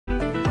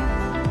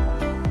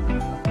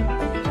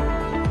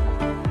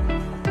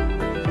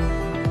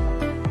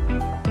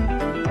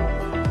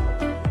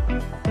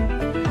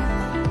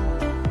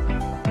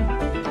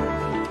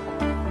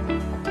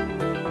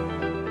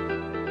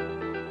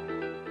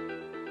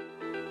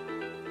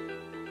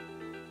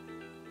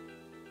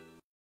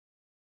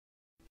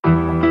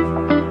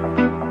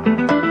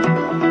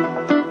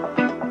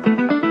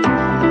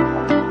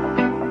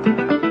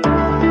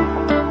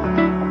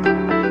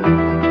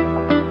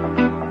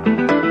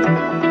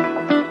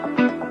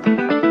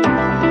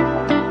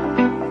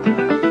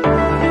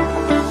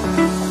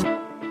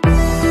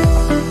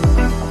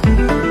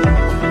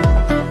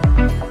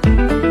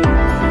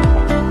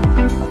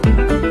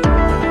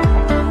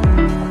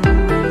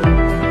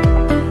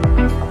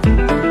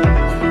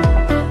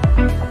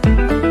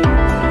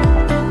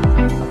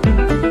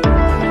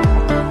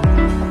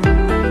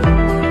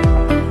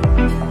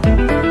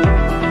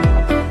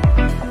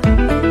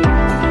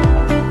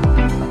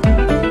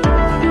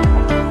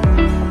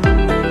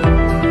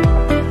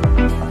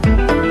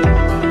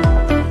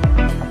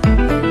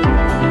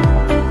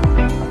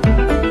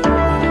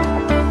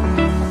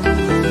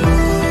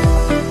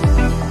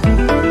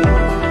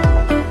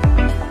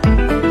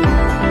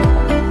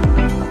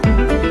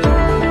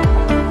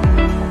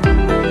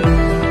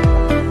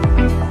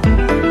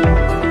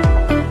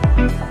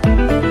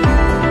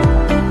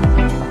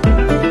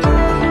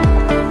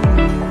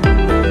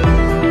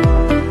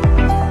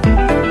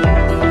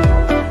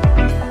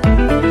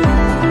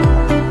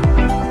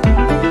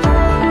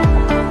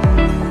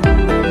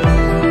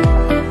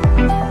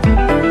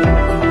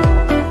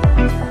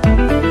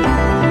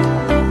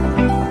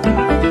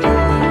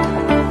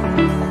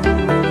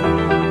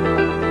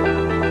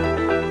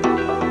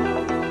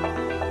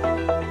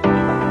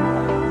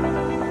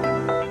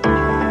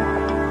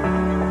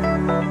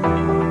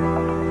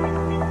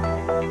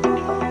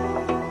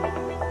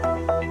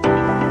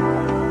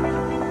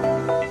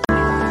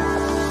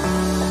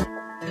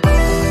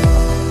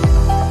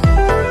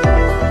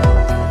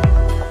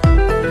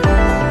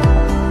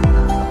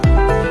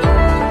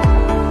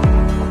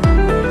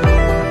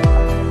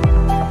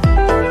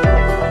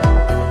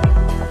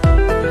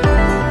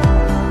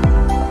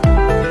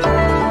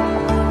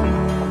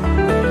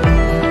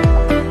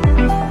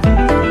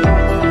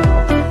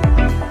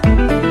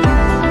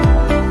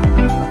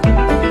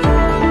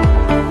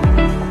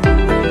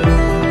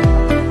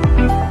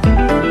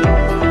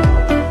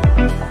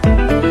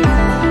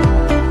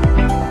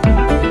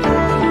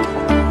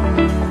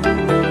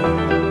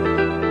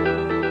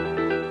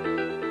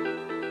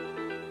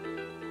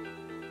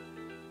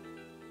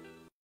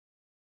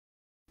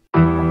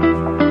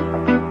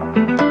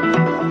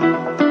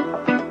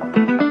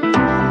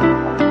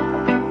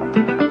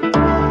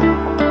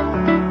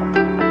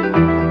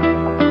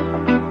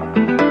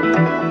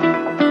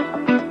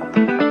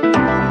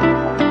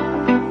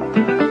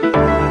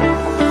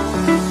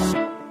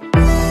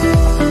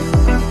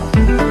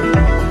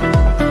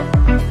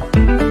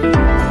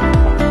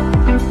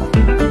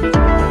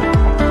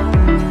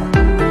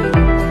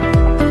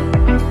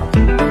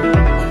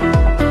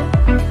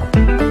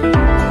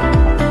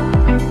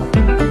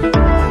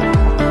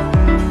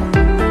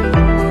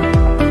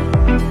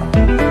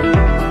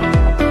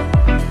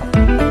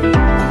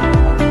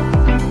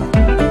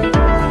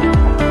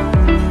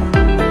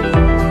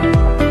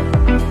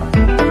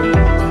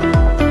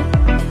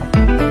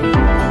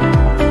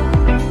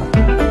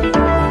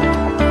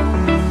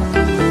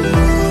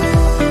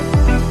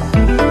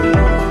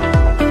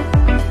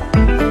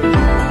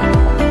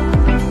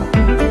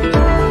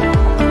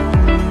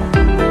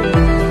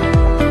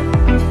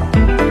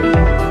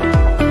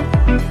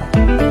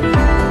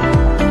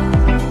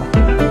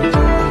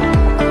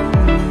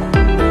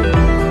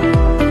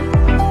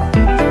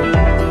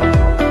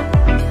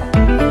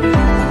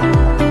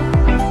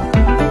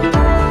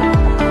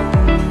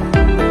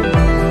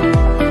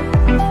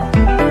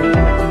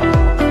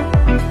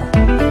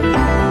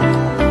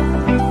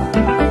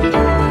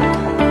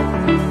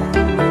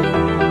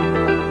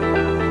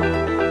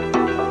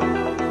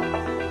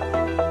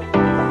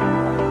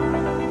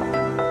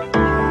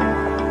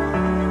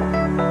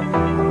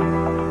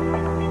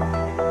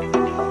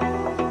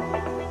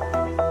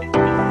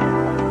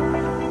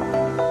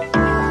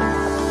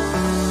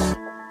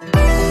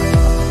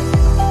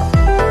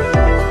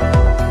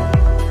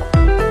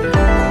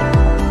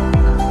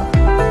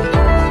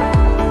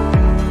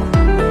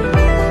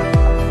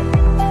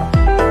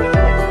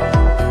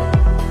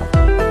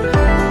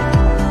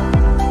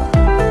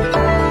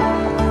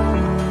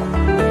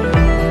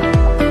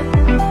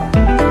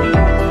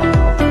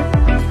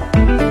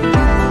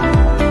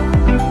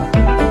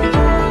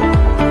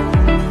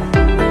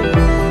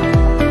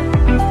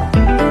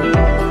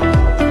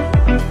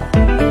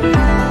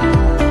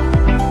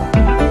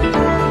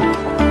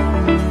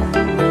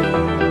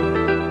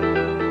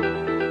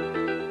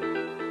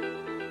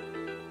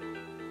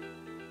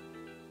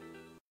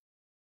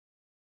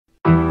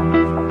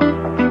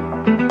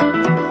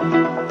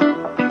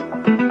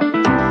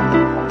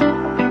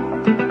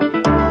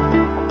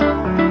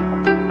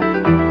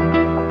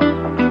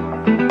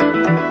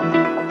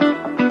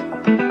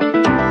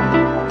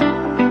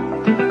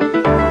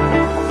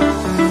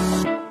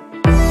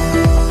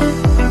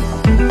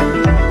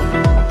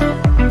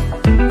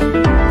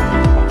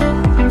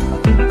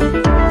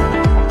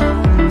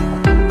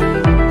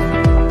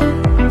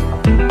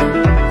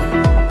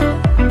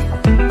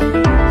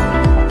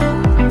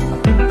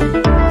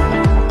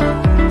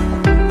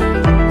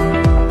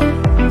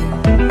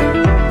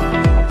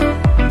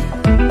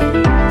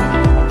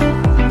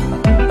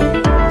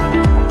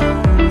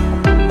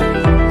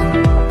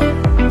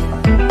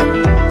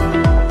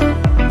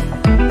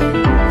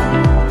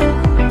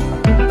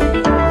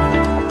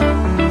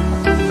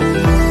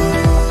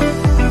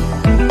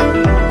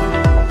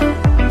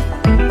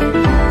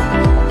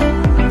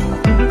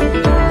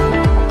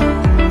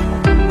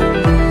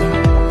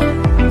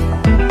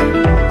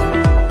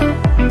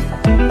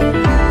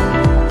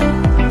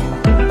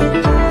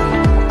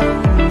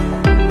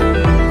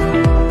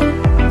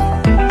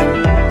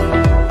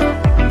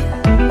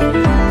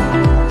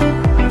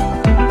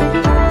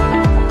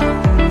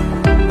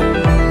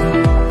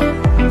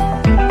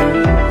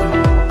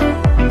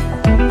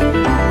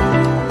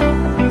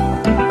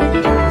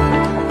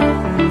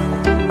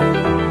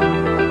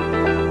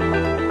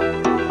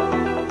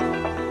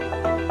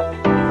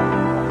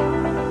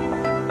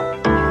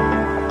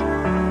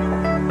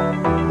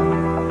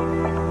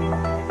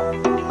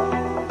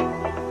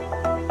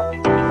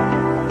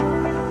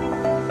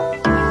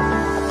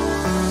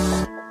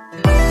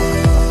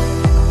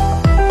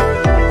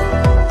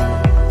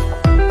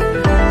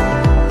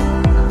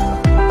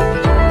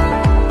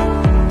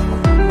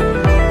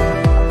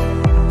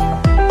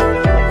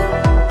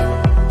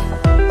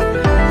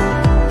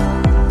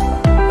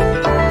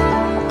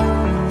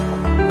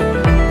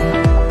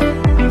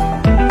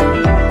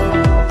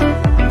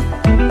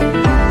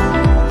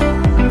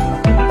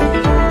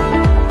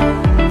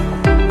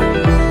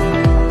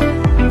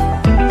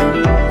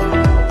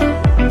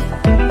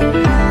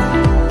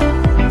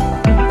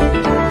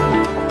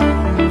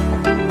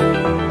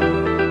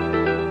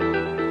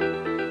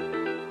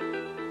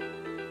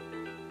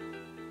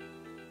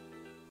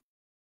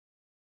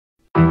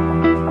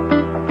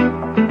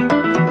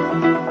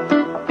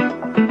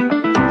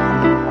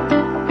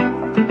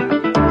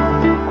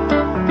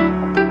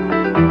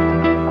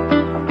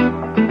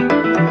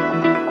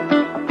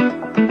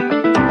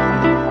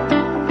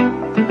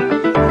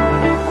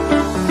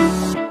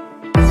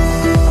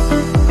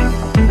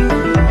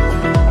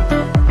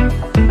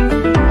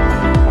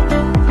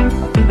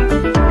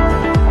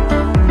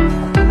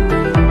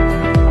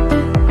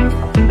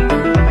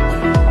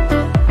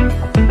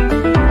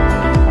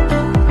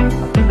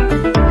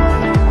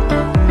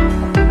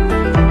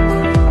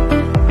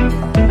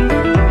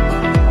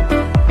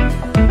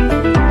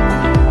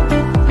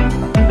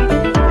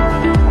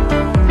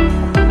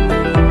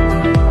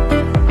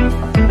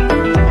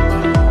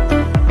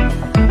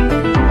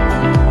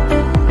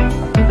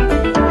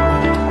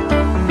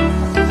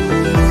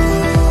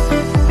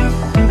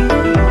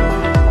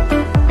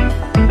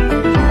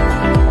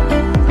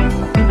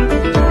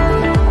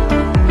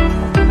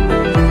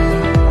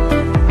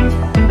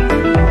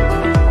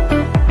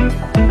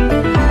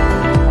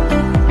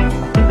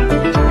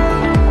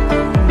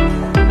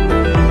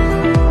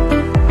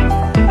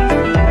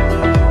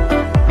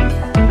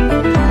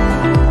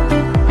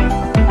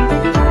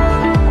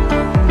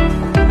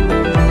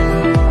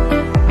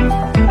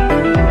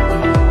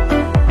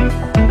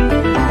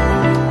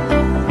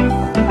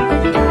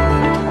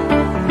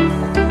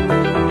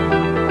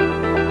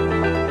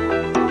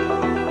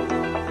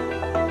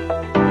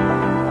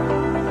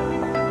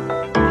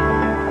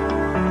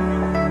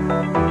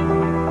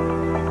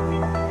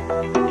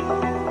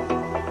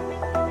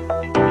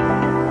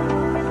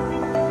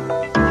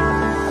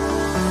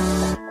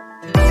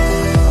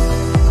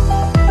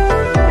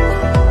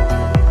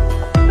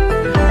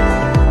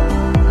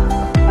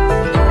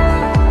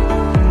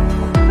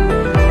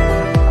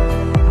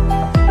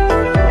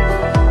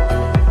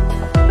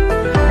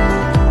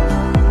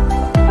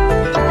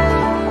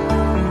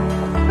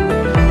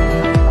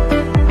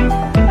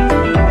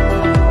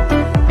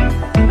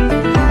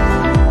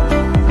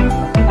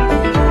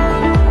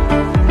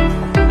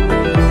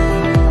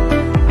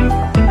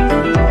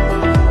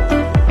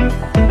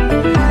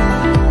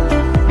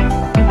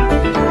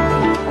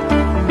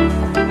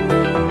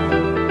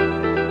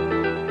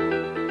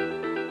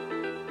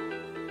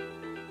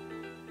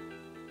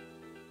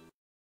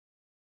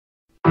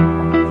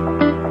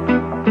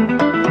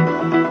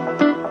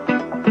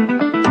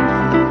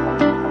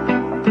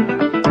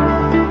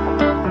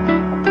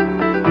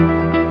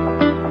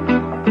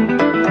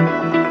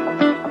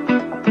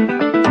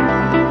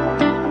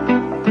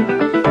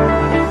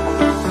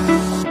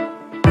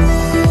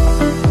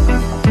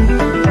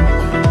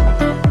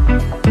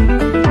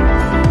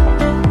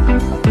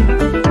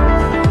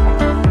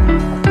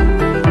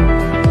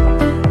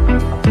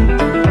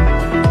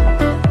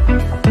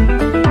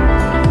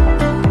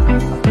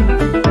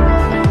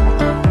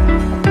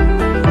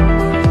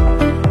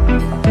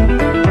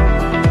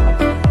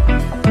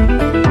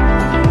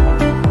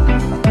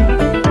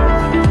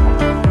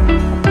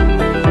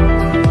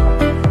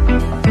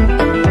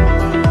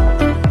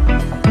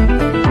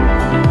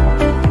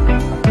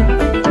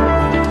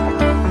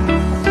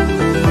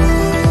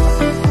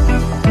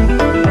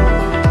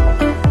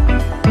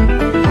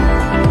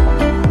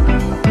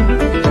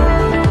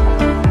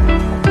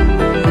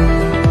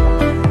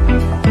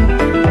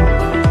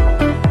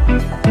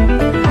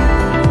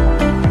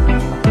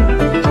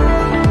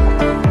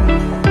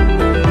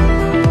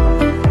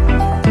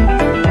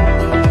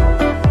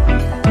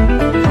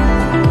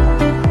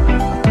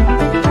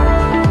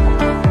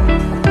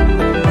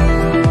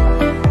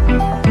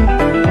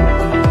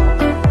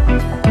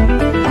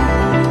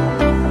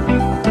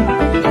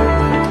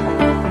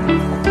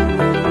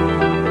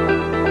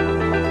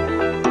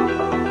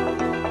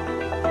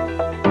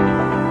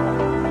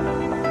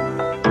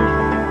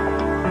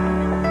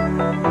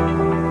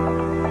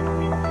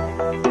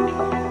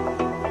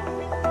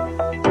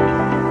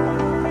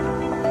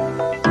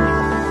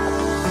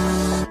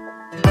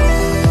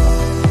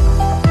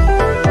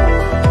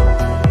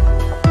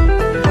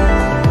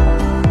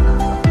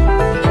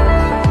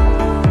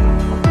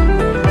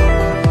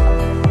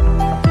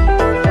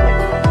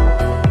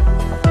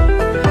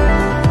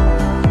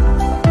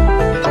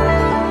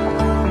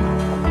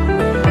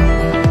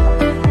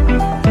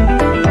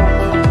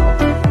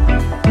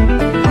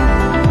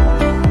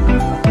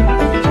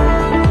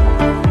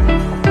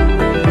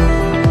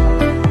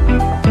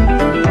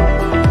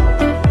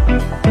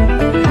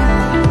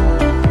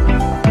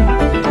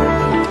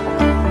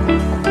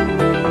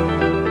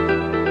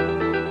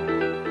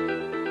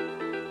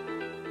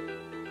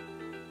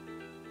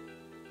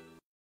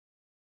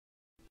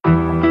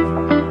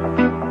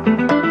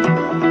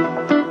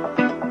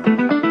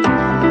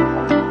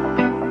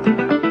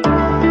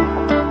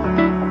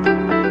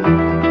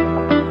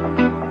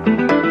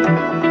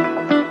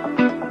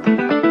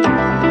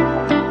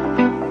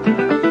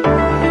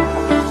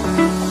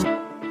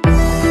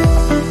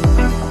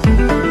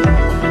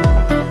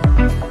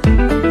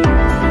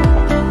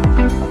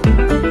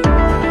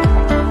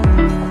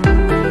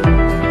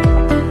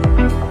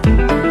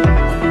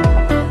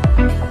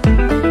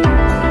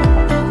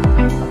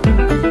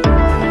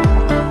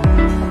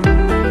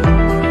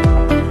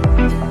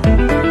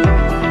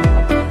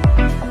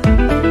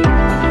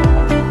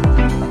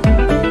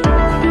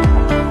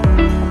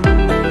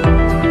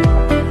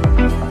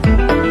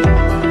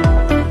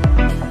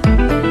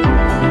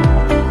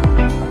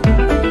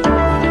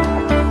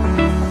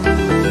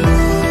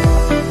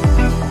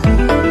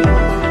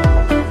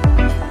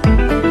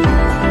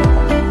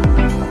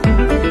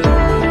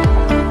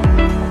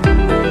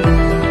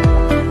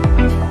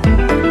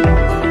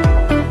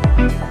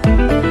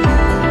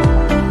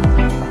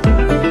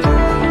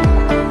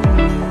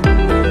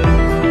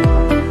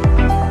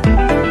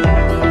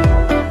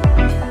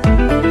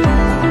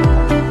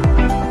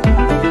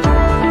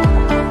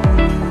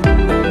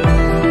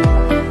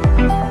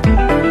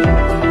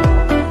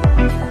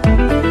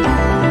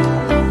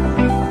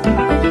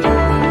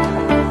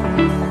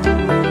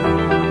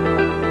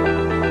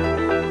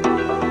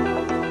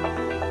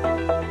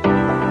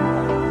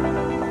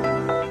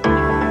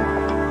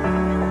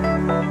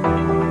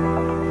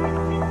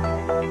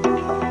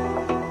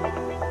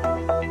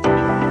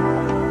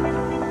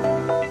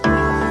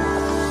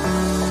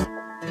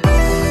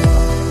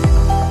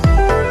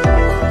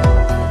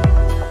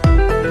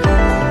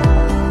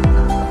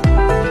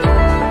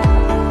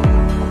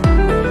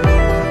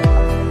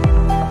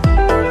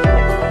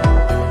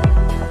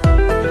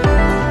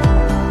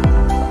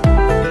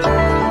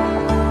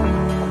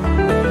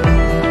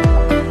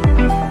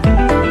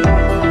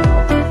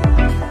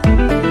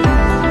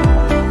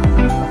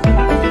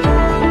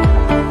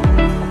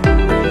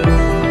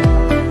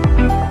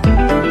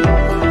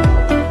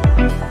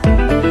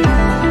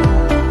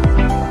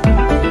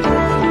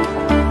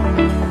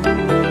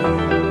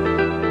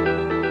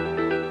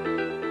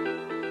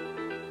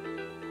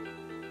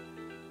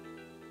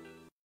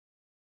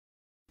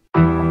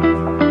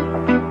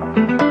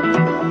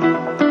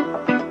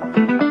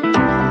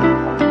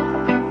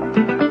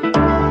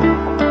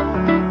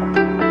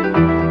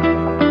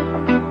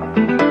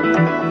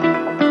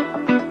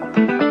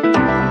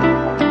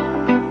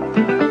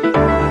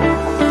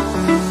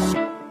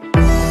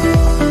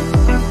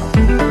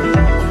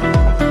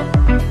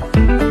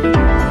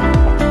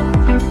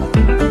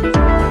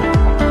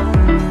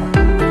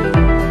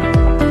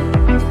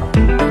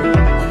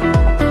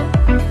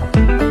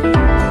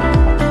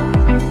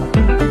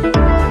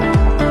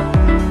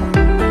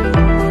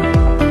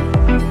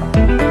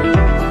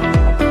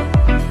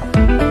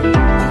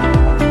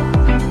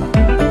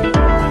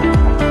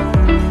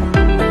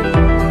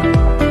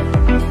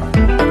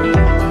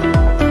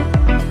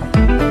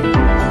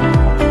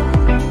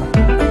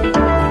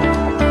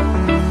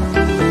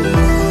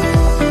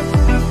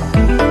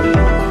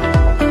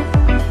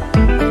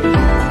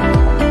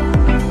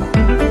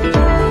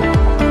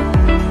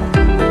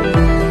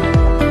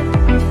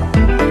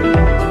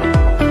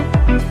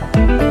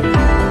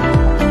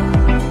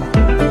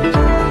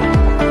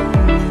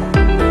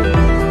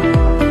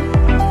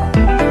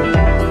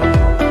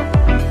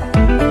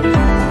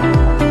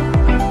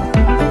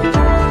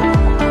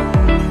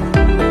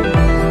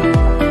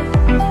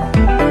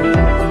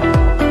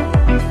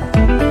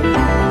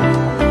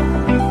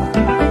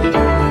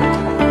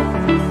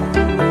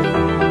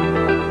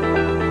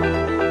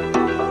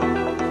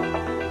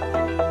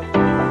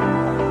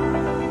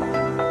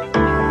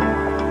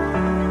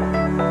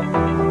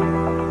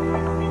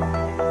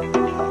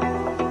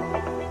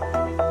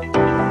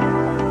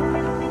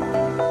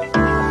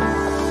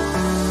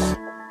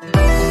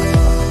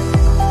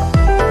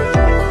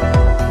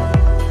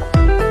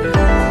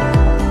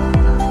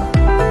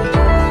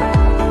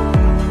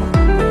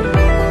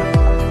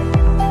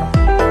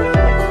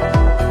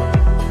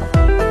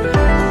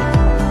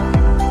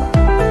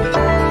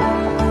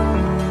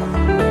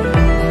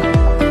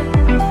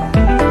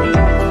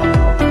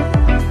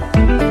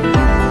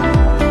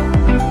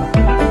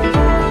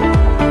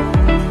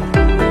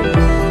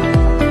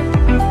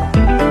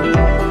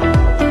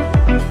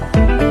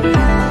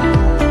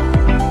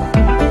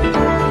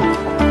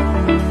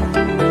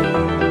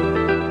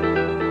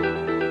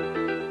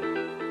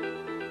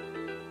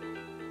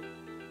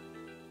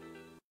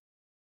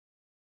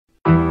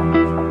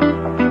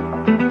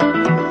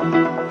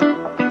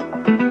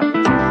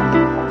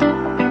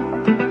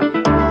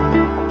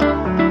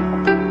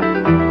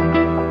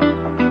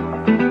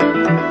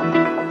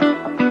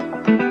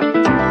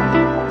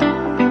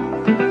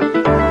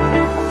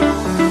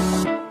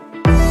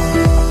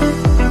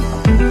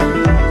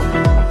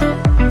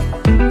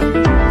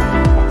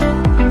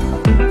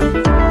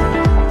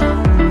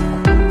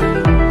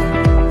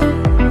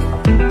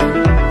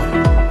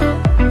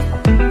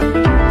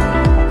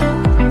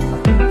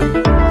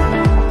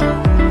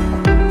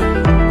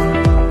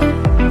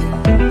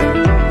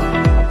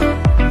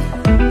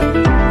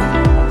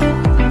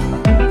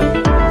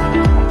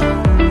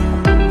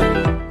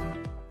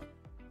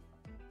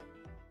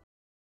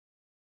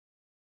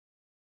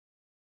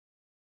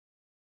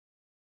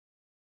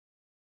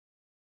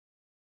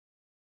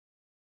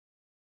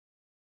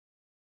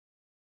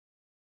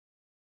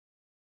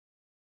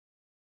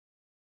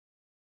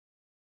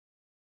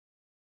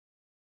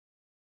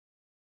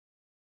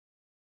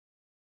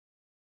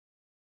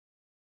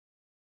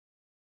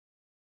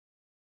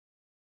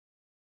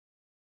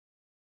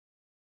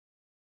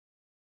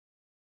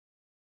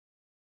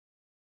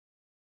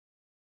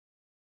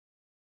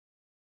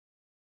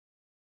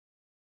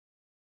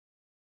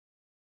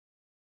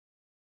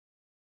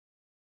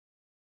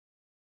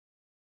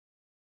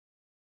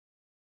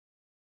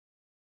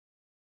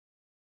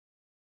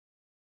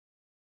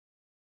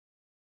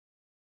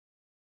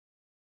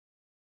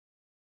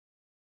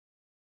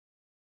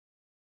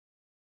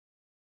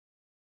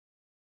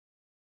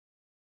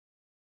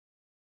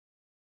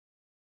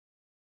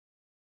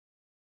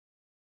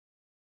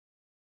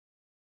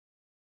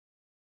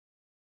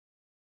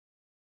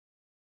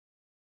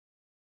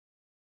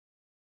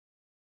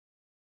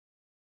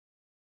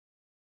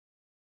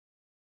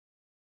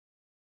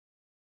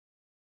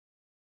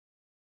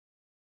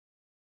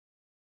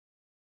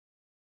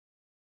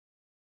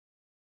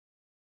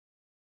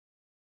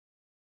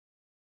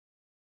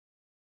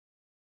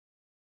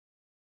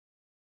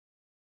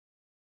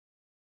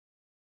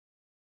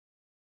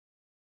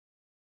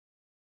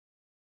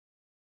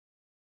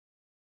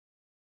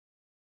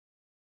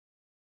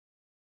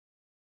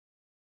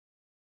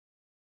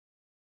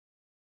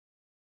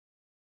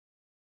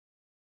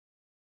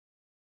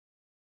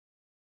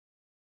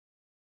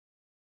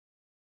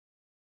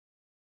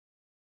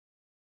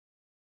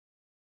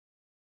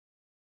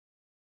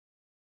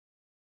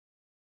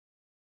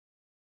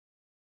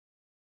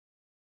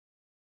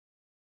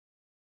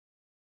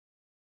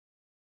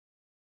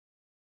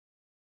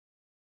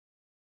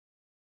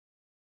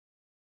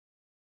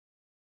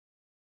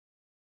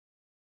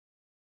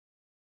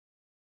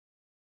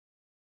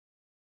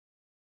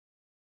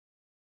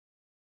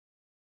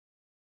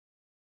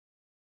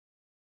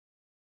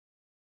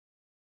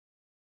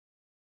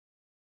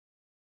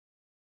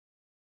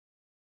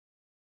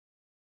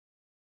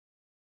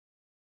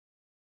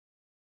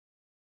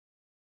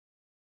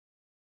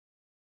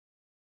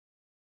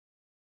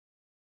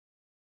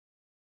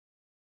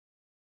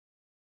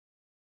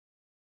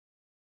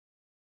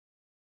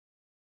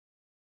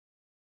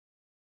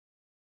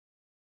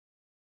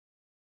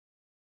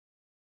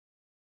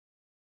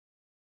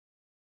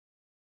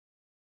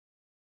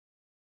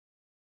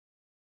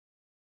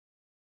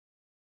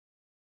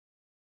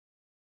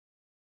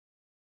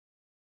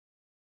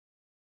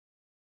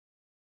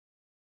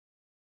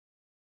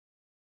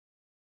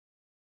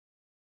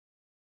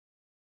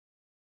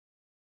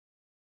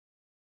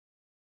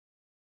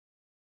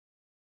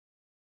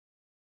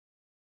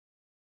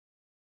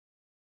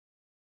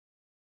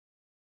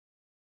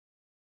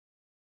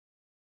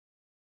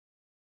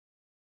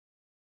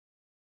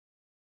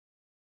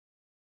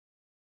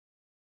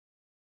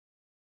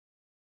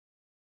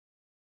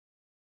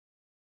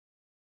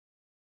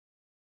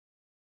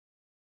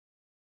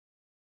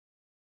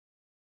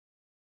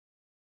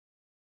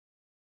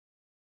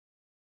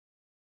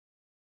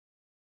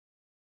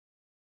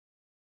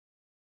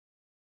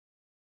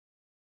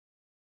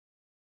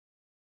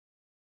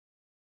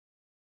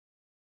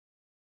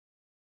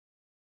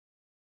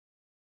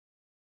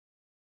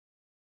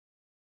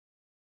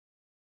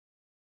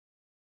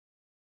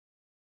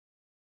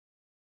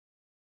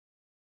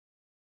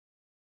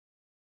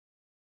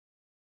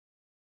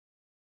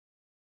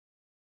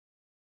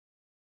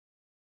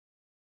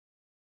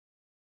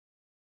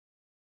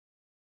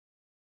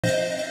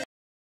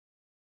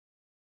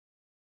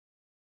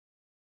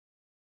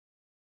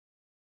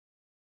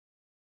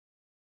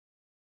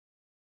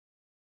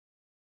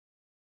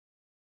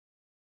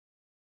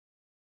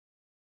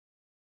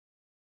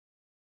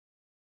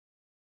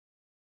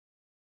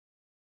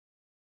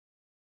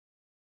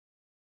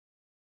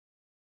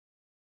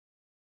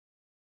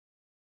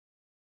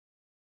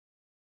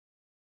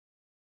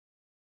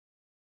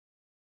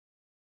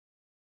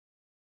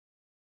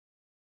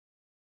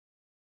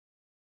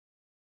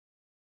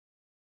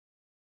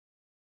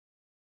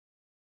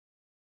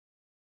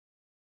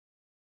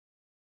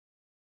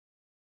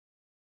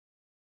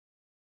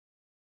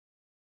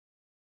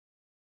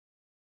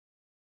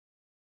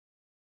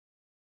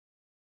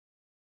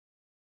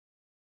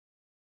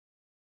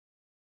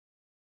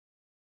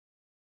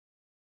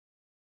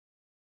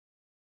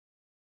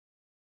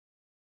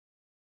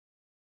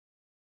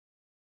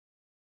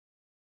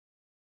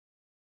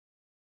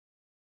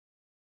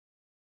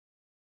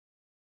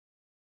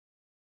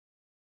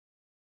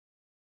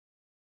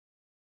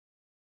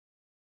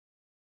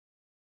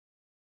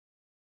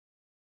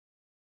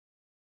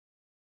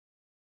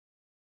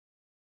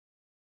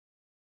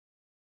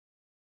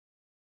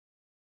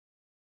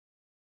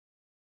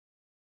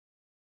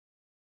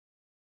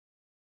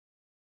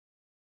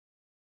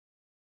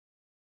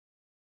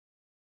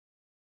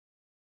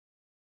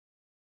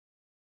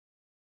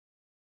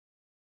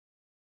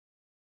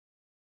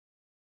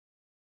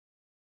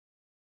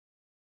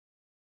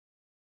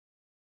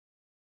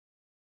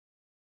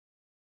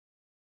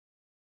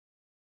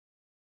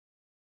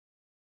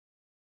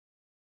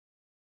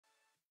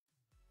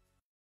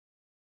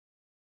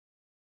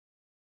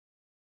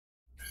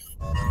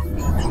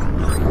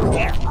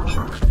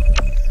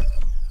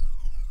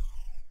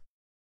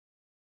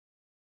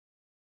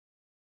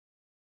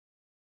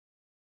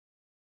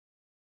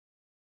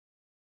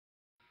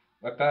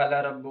وقال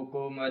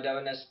ربكم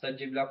ودعونا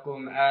نستجب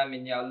لكم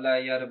آمين يا الله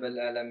يا رب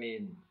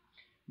العالمين.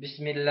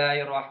 بسم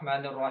الله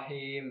الرحمن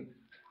الرحيم.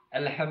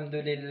 الحمد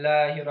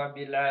لله رب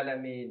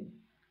العالمين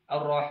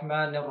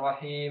الرحمن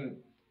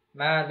الرحيم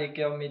مالك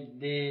يوم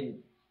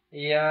الدين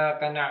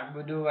إياك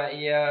نعبد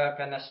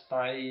وإياك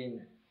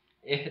نستعين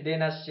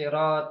اهدنا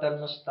الصراط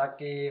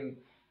المستقيم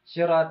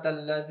صراط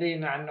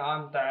الذين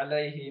أنعمت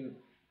عليهم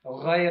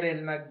غير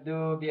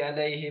المغضوب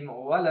عليهم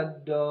ولا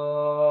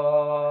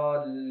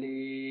الضالين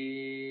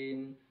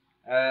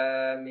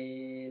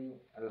آمين.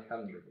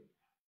 الحمد لله.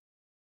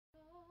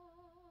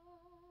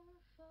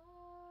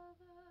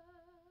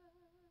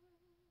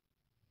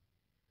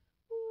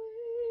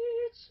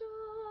 Which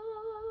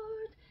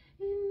art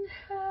in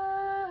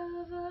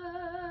heaven,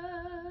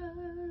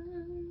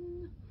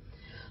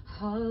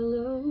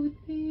 hallowed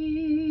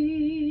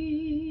be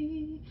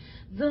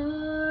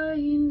thy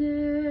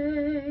name.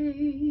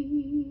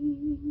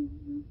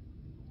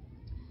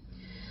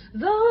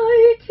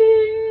 Thy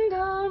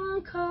kingdom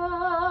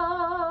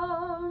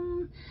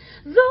come,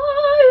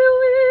 thy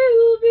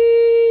will be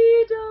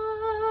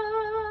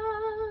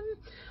done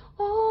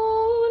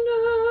on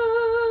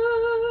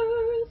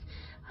earth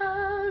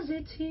as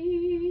it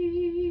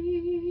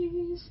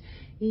is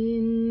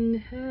in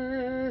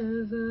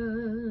heaven.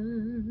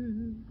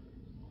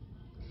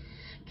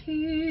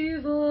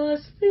 Give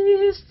us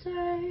this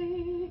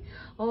day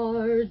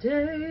our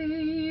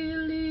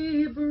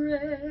daily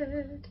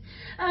bread,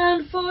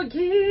 and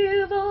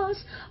forgive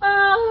us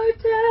our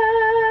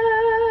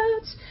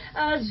debts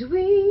as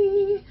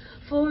we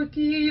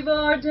forgive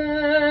our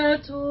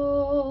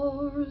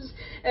debtors.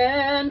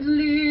 And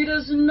lead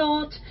us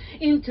not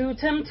into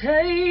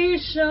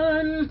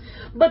temptation,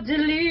 but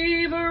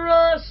deliver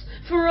us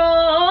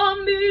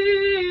from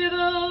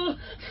evil.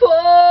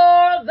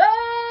 For thine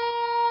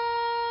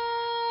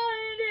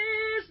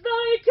is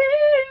thy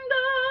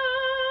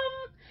kingdom,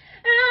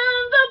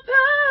 and the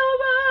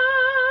power,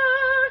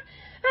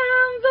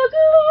 and the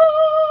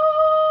glory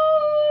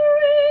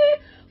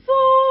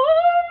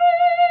forever.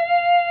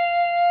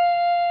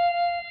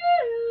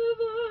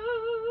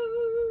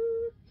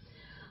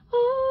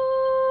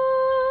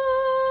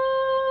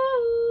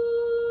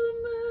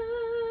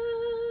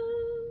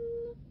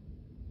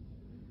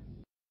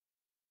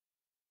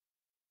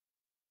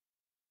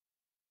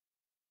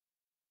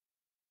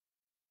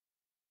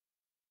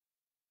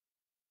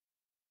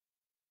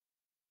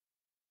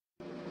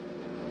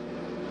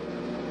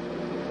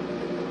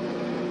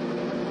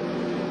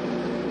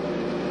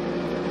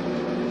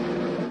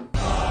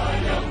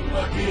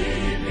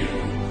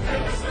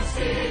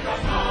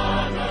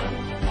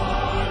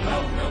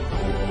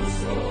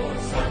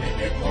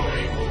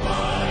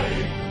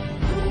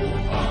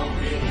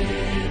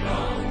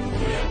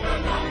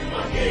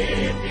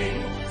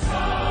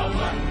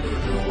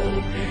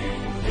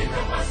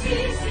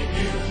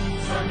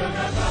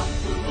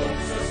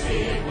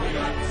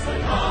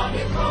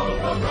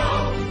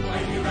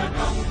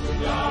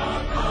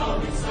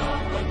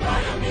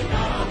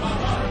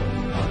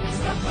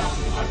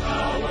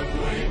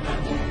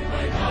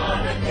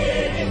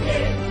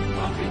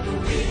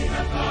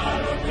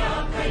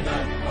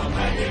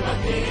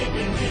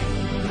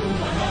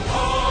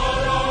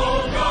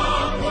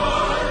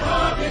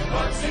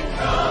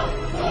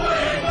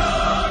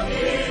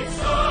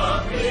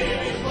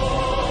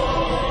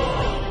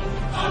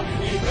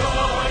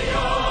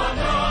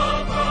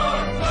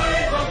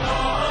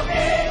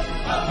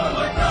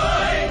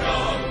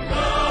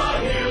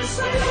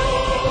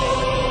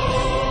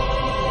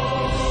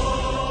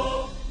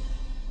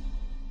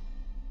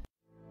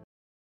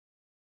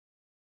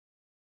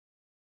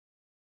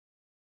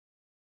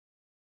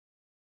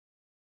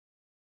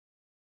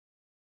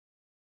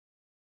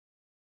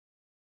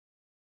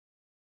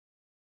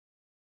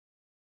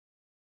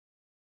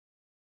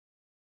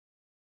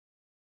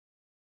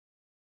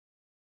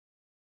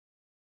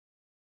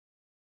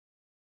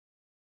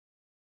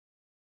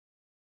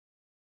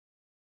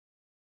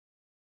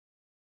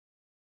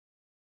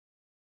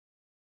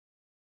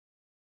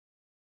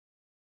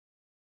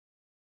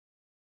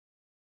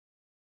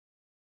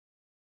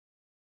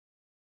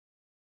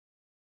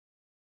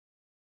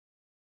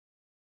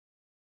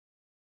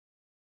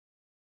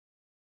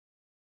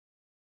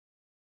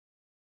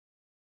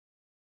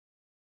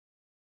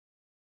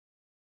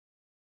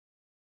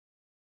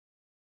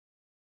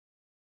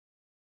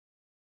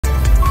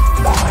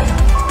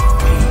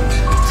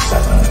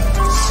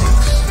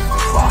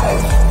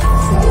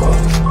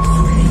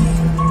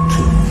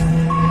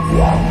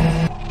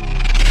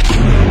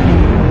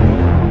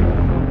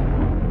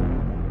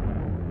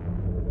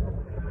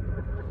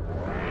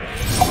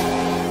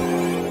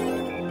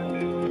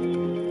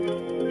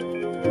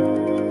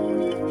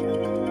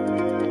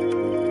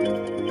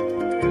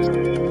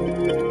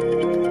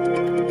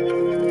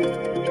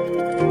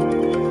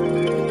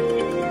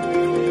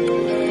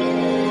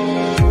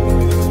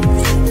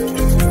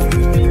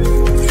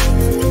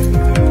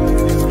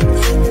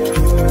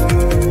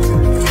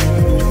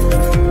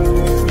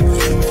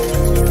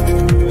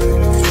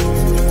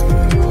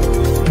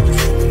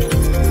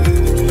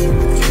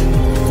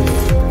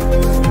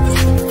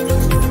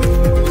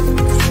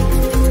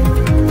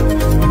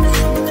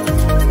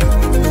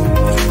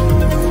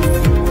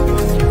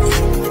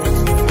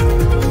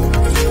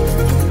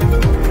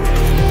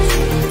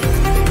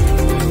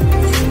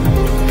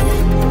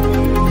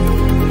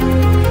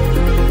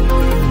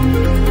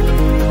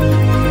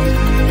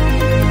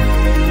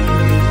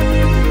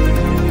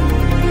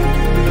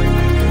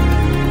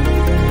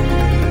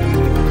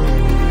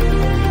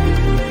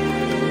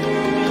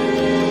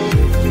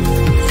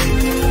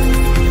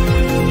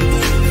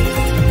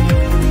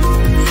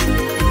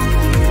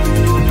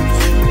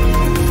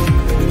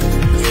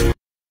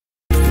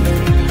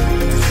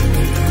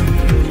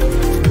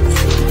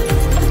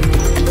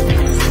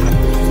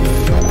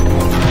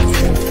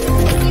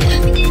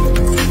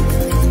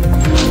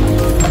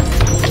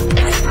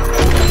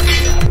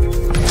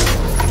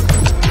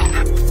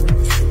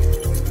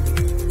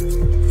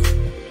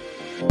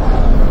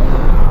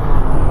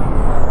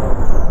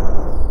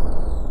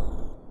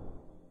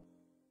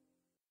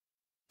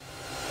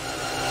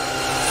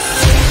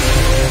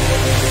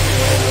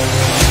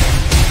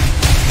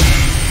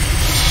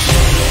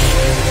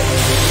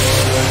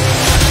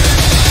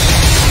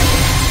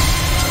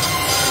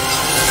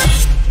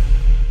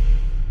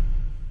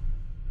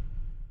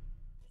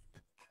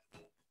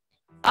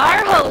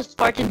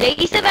 for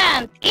today's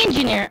event,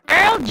 Engineer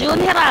Earl June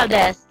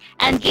Heraldez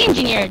and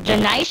Engineer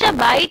Jonaisha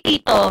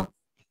Baitito.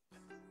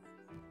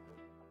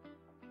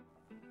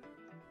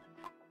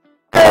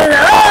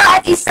 Hello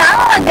at isang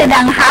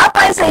magandang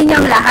hapon sa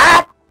inyong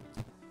lahat.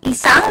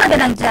 Isang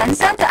magandang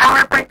Jensen to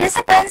our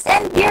participants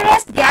and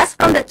dearest guests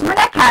from the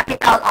tuna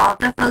capital of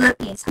the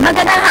Philippines.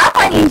 Magandang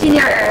hapon,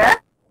 Engineer Earl.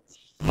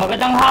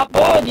 Magandang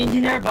hapon,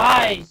 Engineer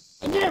Bai.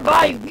 Engineer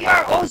Bai, we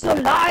are also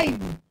live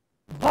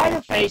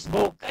via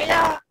Facebook.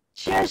 Kaya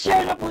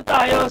share na po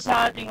tayo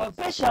sa ating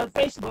official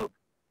Facebook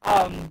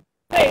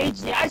page,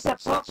 the IECEP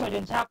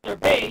SOCCSKSARGEN chapter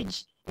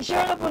page.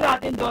 I-share na po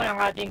natin doon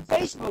ang ating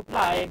Facebook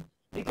Live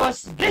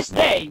because this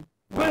day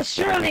will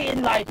surely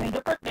enlighten the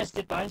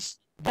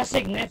participants the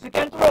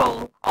significant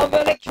role of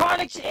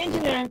electronics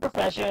engineering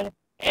profession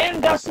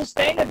in the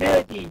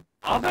sustainability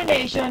of a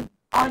nation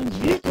on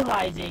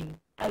utilizing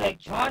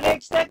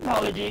electronics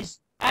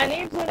technologies and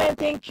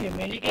implementing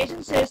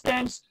communication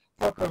systems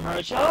for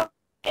commercial,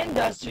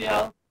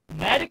 industrial,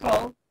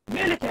 medical,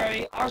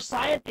 military, or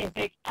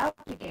scientific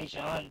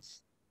applications.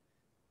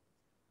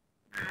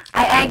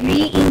 I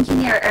agree,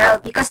 Engineer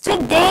Earl, because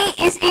today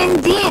is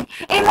indeed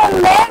a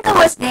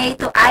momentous day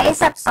to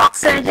IECEP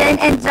SOCCSKSARGEN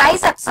and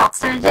JICEP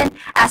SOCCSKSARGEN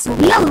as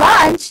we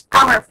launch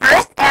our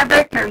first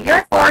ever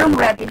Career Forum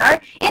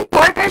webinar in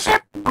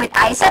partnership with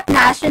IECEP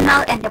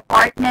National and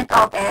Department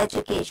of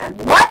Education.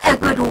 What a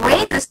good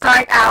way to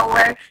start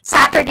our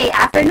Saturday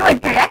afternoon,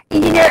 correct,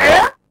 Engineer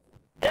Earl?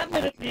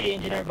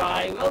 Definitely, Engineer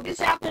Bai. Well, this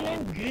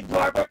afternoon, good to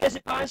our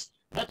participants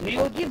that we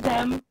will give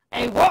them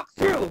a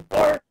walkthrough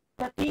or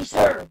a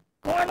teaser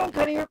kung anong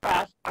career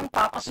path ang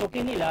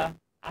papasukin nila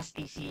as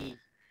TC.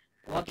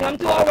 Welcome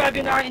to our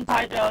webinar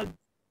entitled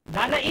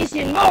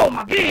NanaECEN mo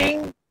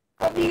maging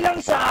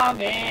kabilang sa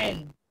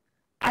amin.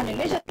 An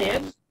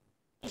initiative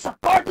is a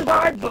part of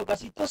our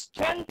advocacy to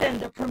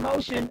strengthen the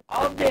promotion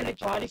of the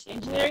electronics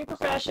engineering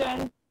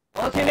profession.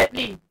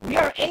 Ultimately, we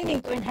are aiming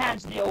to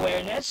enhance the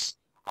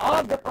awareness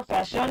of the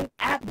profession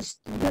at the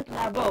student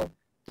level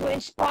to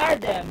inspire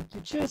them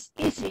to choose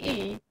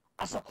ECE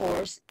as a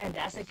course and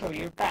as a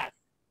career path.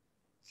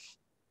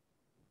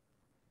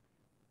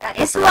 That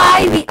is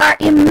why we are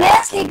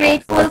immensely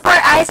grateful for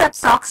IECEP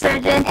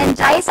SOCCSKSARGEN and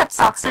JICEP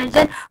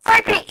SOCCSKSARGEN for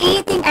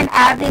creating an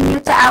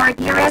avenue to our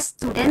dearest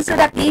students so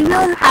that they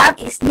will have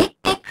a sneak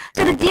peek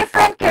to the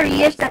different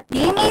careers that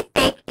they may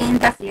take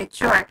in the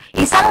future.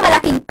 Isang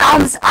malaking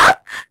thumbs up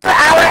to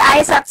our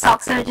IECEP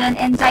SOCCSKSARGEN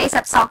and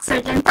JICEP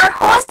SOCCSKSARGEN for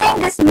hosting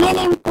this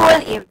meaningful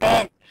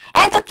event.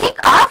 And to kick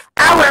off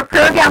our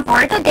program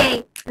for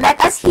today,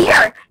 let us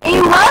hear a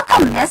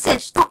welcome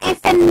message to a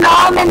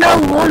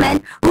phenomenal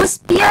woman who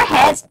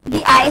spearheads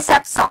the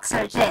IECEP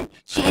SOCCSKSARGEN.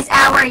 She is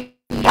our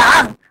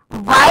young,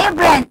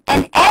 vibrant,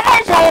 and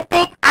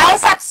energetic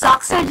IECEP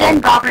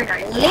SOCCSKSARGEN governor.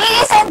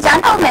 Ladies and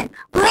gentlemen,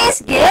 please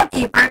give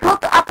a virtual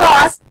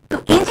applause to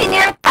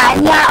Engineer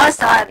Tanya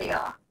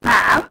Osorio.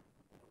 Ma'am?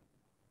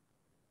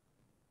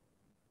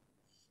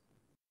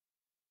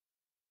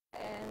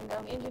 And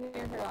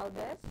Engineer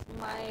Heraldez,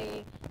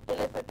 my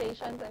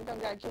felicitations and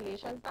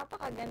congratulations.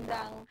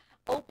 Napakagandang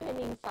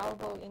opening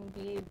salvo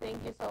indeed.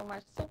 Thank you so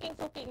much.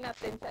 Suking-suking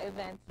natin sa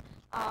events.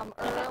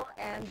 Earl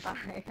and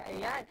Bai.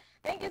 Ayan.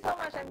 Thank you so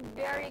much. I'm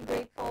very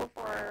grateful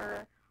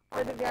for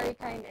the very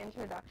kind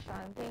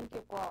introduction. Thank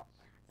you po.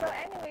 So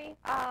anyway,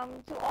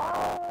 to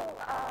all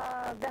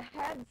the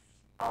heads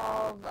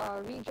of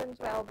Region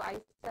 12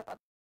 IECEP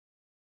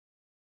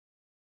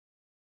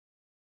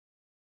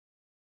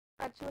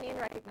tune in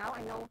right now.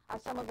 I know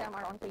some of them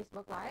are on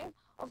Facebook Live.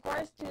 Of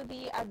course, to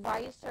the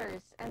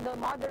advisors and the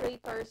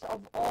moderators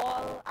of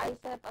all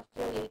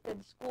IECEP-affiliated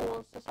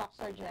schools to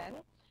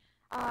SOCCSKSARGEN.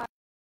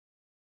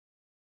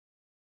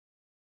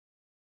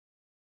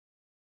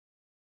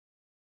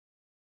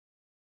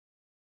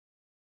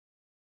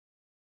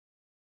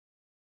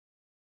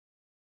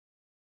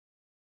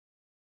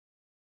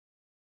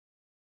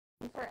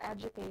 For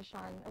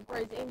education, of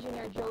course,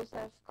 Engineer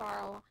Joseph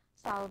Carl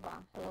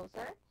Salva. Hello,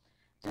 sir.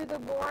 To the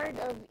board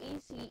of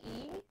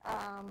ECE,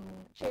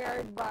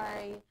 chaired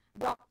by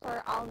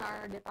Dr.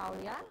 Alnar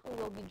Detalia, who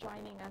will be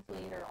joining us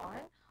later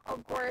on.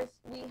 Of course,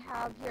 we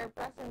have here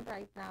present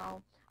right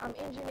now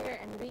Engineer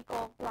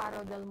Enrico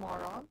Claro del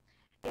Moro,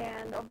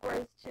 and of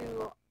course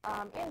to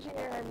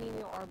Engineer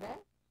Herminio Orbe,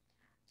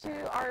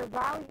 to our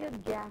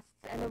valued guests,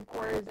 and of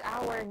course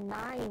our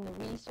 9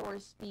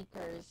 resource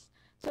speakers,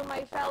 to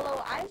my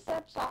fellow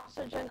IECEP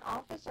SOCCSKSARGEN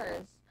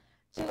officers,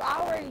 to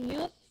our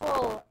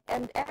youthful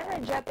and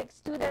energetic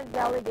student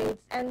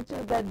delegates, and to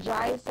the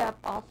JICEP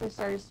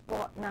officers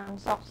po ng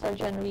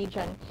SOCCSKSARGEN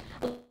region.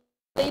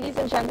 Ladies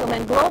and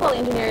gentlemen, global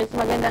engineers,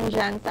 magandang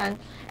Jansan,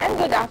 and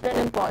good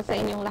afternoon po sa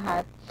inyong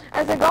lahat.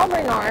 As a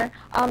governor,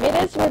 it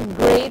is with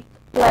great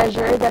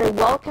pleasure that I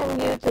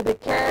welcome you to the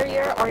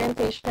Career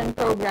Orientation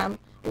Program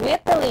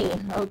wittily,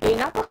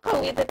 okay,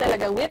 napaka-witty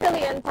talaga,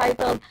 wittily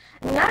entitled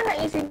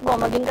NanaECEN po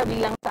maging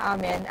kabilang sa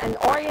amin, an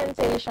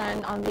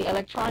orientation on the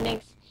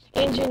electronics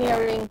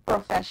engineering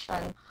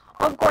profession.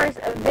 Of course,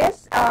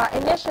 this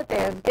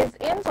initiative is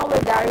in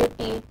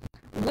solidarity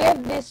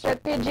with the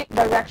strategic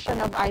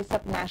direction of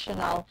IECEP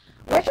National,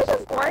 which is,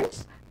 of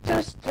course,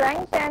 to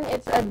strengthen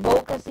its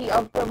advocacy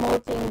of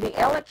promoting the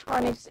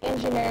electronics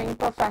engineering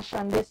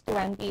profession this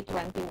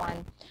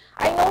 2021.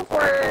 I know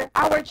for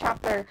our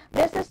chapter,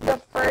 this is the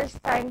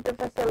first time to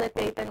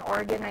facilitate and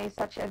organize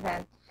such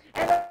event.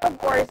 And of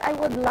course, I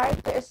would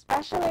like to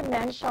especially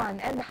mention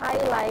and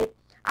highlight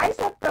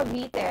IECEP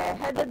Cavite,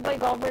 headed by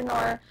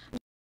Governor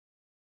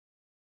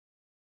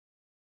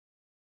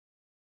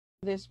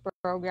this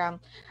program.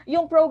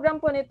 Yung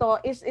program po nito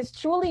is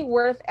truly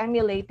worth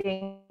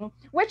emulating,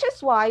 which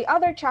is why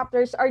other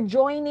chapters are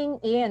joining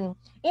in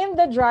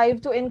the drive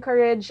to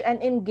encourage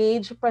and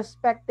engage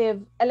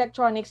prospective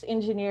electronics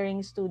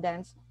engineering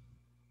students.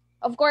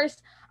 Of course,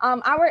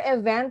 our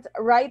event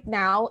right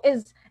now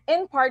is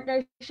in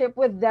partnership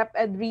with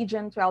DepEd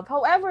Region 12.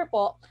 However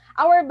po,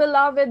 our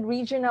beloved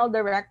regional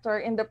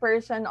director in the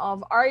person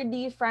of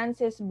RD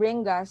Francis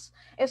Bringas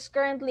is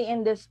currently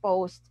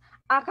indisposed.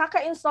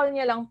 Kaka-install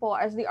niya lang po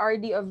as the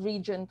RD of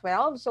Region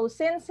 12. So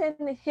since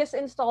his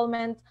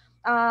installment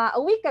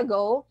a week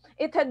ago,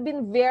 it had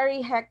been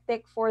very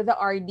hectic for the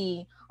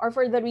RD or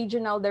for the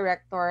regional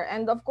director.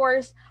 And of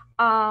course,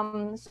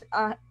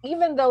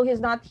 even though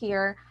he's not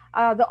here,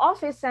 the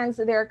office sends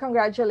their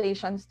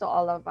congratulations to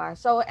all of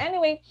us. So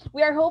anyway,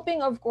 we are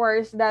hoping, of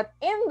course, that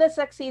in the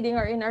succeeding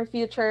or in our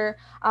future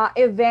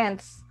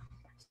events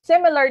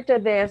similar to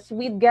this,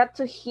 we'd get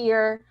to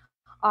hear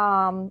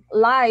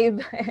live,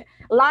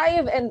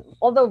 live and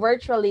although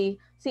virtually,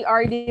 si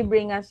RD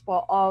Bringas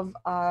po of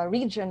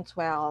Region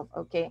 12.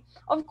 Okay.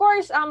 Of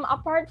course,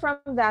 apart from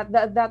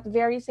that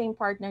very same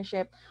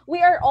partnership,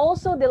 we are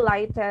also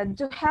delighted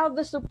to have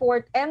the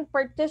support and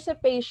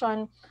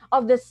participation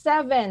of the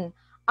 7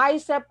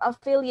 IECEP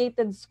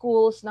affiliated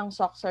schools ng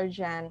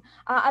SOCCSKSARGEN.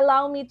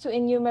 Allow me to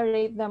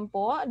enumerate them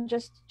po.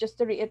 Just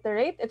to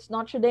reiterate, it's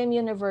Notre Dame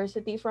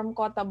University from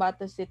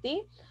Cotabato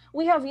City.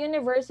 We have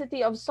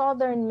University of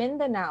Southern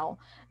Mindanao,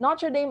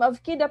 Notre Dame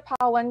of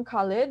Kidapawan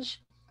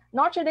College,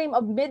 Notre Dame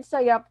of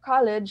Midsayap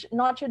College,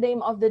 Notre Dame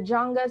of the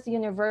Jangas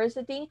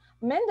University,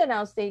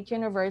 Mindanao State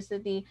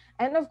University,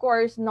 and of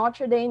course,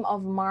 Notre Dame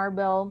of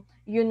Marble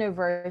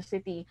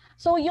University.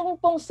 So yung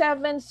pong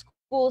 7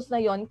 schools na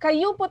yon,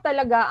 kayo po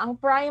talaga ang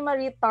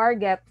primary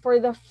target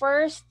for the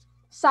first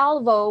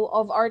salvo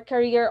of our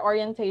career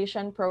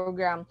orientation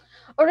program.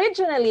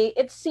 Originally,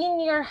 it's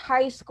senior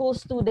high school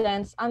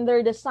students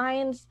under the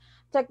science,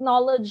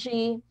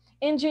 technology,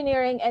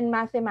 engineering, and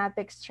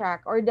mathematics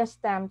track or the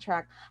STEM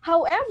track.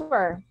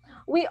 However,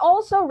 we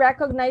also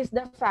recognize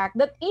the fact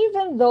that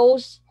even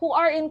those who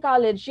are in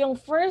college, yung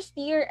first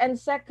year and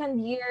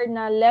second year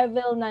na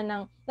level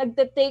na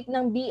nagte-take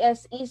ng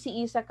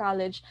BS-ECE sa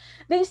college,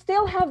 they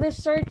still have this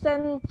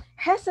certain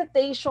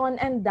hesitation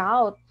and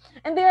doubt.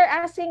 And they are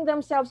asking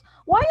themselves,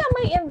 why am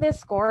I in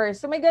this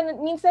course? So may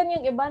ganun, minsan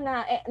yung iba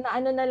na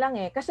ano na lang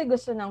kasi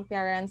gusto ng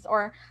parents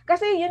or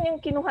kasi yun yung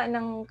kinuha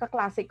ng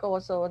kaklase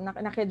ko, so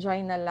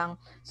naki-join na lang.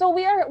 So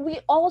we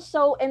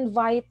also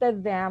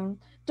invited them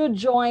to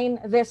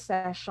join this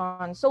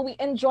session. So we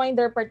enjoy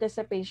their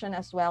participation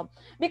as well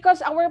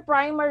because our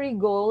primary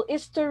goal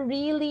is to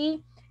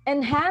really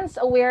enhance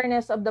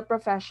awareness of the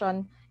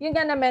profession. Yung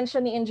nga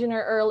na-mention ni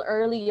Engineer Earl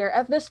earlier,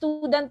 at the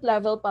student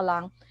level pa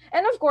lang.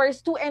 And of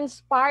course, to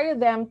inspire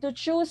them to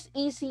choose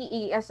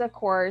ECE as a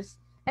course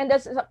and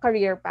as a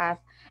career path.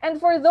 And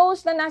for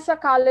those na nasa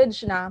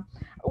college na,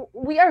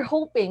 we are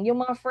hoping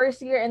yung mga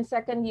first year and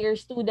second year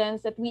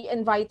students that we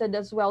invited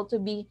as well to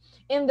be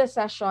in the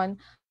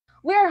session,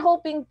 we are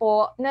hoping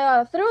po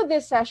na through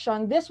this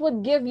session, this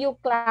would give you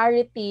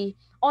clarity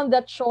on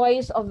the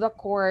choice of the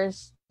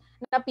course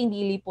na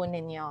pinili po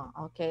ninyo.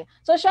 Okay?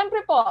 So,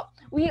 syempre po,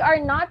 we are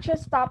not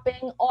just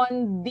stopping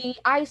on the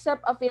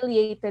IECEP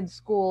affiliated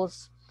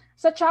schools.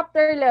 Sa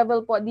chapter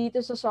level po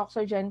dito sa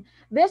SOCCSKSARGEN,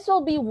 this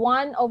will be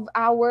one of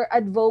our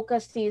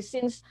advocacies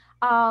since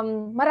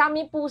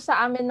marami po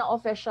sa amin na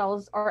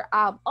officials or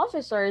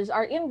officers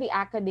are in the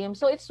academy.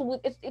 So it's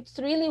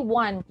really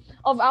one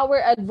of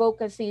our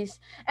advocacies,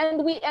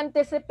 and we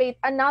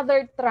anticipate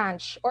another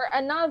tranche or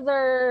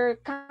another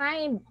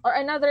kind or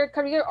another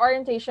career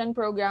orientation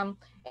program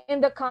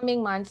in the coming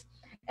months.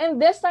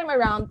 And this time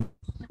around,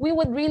 we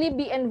would really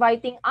be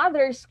inviting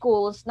other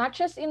schools, not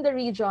just in the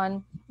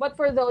region, but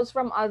for those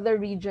from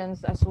other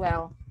regions as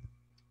well.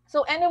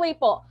 So anyway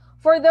po,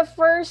 for the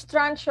first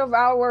tranche of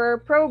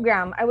our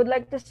program, I would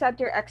like to set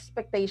your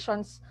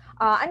expectations.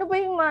 Ano ba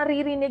yung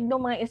maririnig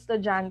ng mga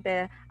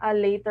estudyante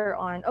later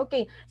on?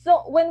 Okay,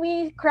 so when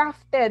we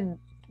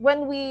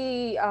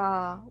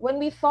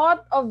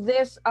thought of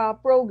this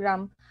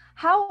program,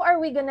 how are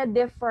we gonna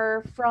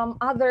differ from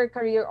other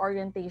career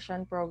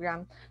orientation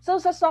program? So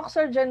sa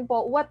SOCCSKSARGEN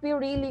po, what we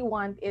really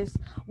want is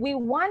we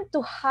want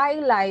to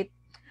highlight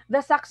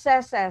the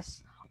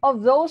successes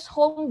of those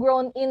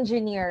homegrown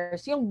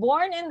engineers, yung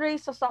born and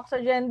raised sa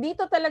SOCCSKSARGEN,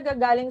 dito talaga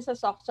galing sa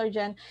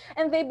SOCCSKSARGEN,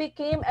 and they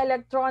became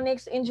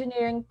electronics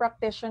engineering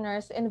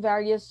practitioners in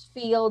various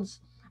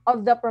fields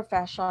of the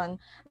profession.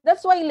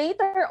 That's why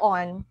later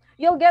on,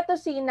 you'll get to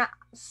see na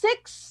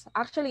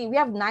actually we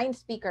have 9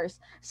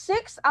 speakers.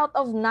 6 out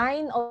of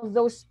 9 of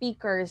those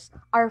speakers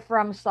are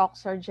from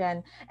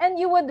SOCCSKSARGEN. And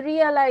you would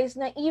realize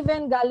na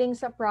even galing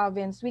sa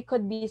province, we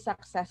could be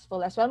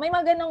successful as well. May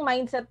mga ganong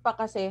mindset pa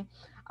kasi,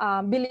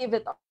 believe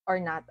it or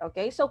not,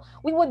 okay? So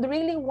we would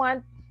really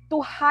want to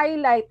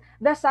highlight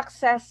the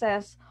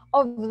successes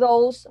of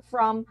those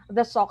from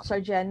the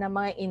SOCCSKSARGEN na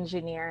mga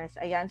engineers.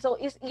 Ayan. So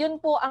yun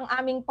po ang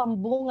aming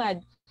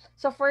pambungad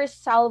sa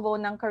first salvo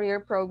ng career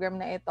program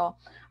na ito.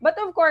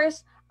 But of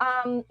course,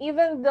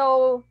 even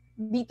though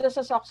dito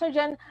sa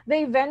SOCCSKSARGEN,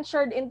 they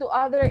ventured into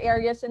other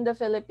areas in the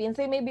Philippines.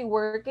 They may be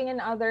working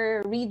in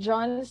other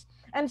regions,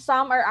 and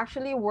some are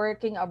actually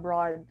working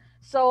abroad.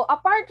 So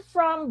apart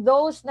from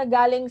those na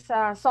galing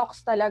sa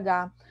SOCS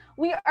talaga,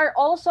 we are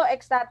also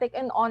ecstatic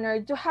and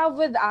honored to have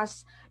with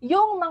us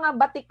yung mga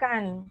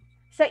batikan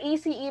sa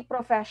ECE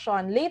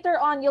profession. Later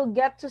on, you'll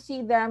get to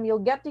see them,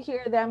 you'll get to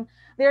hear them.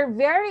 They're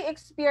very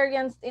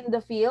experienced in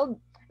the field.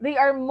 They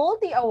are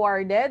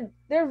multi-awarded.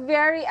 They're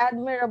very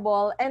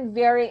admirable and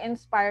very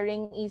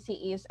inspiring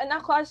ECEs. And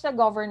ako as a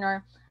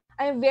governor,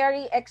 I'm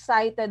very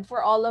excited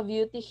for all of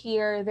you to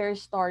hear their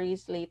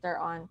stories later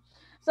on.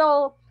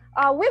 So,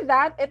 with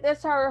that, it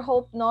is our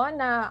hope no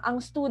na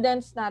ang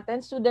students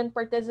natin, student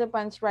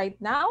participants right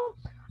now,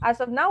 as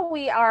of now,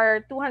 we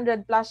are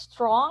 200 plus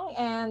strong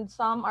and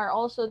some are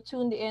also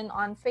tuned in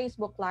on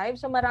Facebook Live.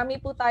 So marami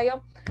po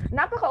tayo.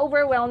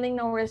 Napaka-overwhelming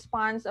ng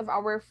response of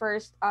our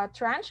first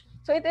tranche.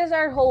 So it is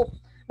our hope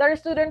that our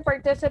student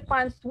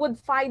participants would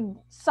find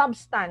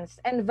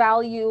substance and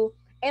value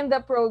in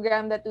the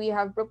program that we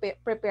have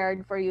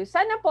prepared for you.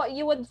 Sana po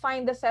you would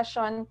find the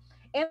session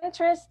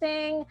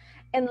interesting,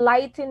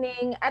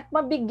 enlightening, at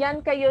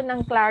mabigyan kayo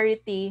ng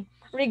clarity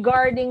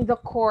regarding the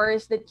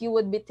course that you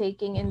would be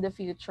taking in the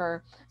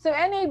future. So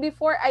anyway,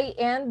 before I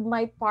end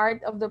my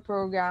part of the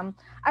program,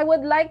 I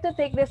would like to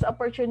take this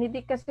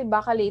opportunity kasi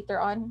baka later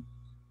on,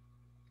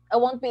 I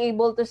won't be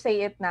able to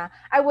say it na.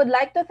 I would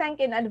like to thank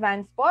in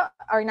advance po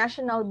our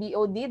national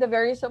BOD, the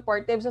very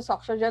supportive sa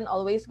SOCCSKSARGEN,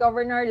 always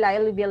Governor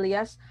Lyle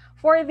Villas,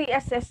 for the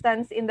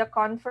assistance in the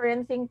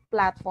conferencing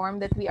platform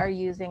that we are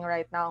using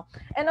right now.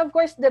 And of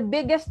course, the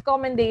biggest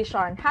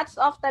commendation, hats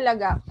off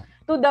talaga,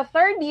 to the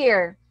third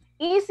year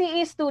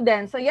ECE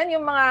students. So yan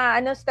yung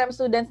mga STEM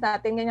students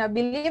natin. Ganyan.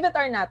 Believe it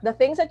or not, the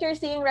things that you're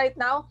seeing right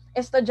now,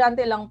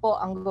 estudyante lang po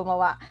ang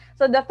gumawa.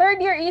 So the third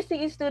year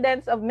ECE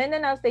students of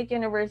Mindanao State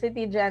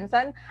University,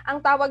 Jensen,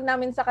 ang tawag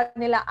namin sa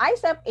kanila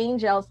IECEP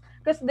Angels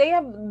because they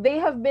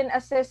have been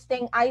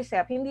assisting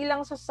IECEP, hindi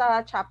lang sa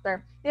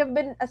chapter. They have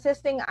been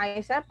assisting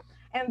IECEP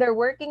and they're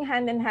working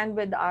hand in hand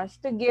with us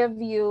to give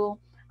you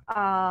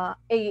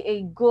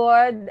a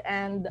good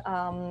and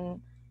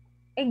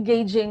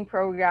engaging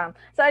program.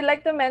 So I'd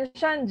like to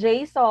mention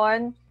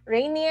Jason,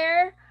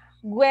 Rainier,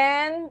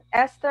 Gwen,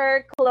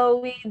 Esther,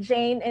 Chloe,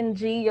 Jane, and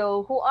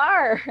Gio who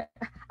are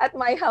at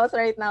my house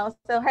right now.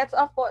 So heads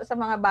off po sa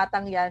mga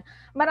batang yan.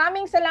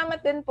 Maraming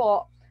salamat din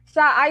po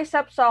sa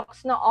IECEP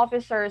SOCS na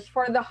officers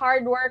for the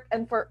hard work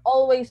and for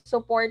always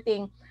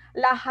supporting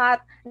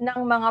lahat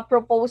ng mga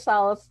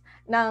proposals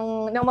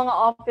ng mga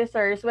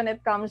officers when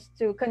it comes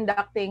to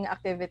conducting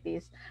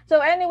activities.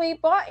 So anyway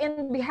po,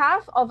 in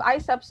behalf of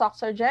IECEP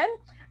SOCCSKSARGEN,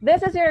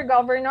 this is your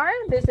governor.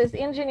 This is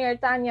Engineer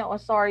Tanya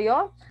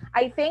Osorio.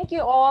 I thank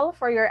you all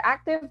for your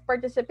active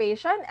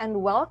participation and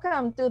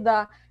welcome to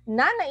the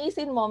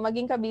NanaECEN mo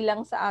maging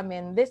kabilang sa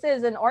amin. This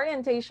is an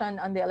orientation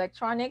on the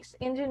electronics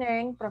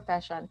engineering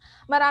profession.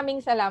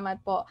 Maraming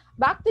salamat po.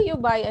 Back to you,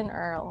 Bay and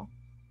Earl.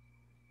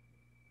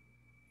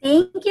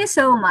 Thank you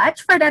so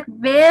much for that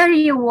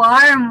very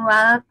warm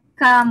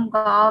welcome,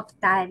 Gov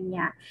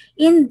Tanya.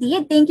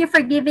 Indeed, thank you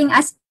for giving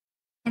us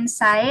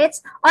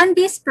insights on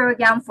this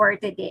program for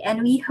today.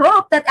 And we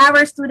hope that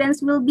our students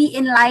will be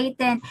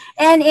enlightened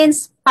and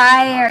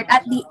inspired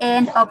at the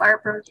end of our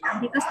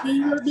program because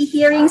they will be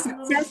hearing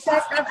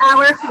successes of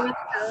our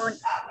homegrown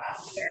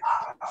here.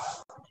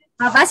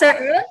 Sir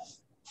Earl?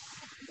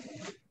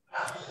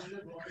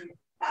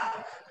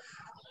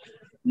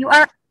 You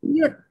are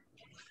mute.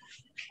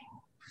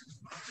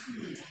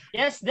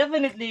 Yes,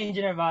 definitely,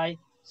 Engineer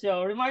Bai.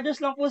 So, reminders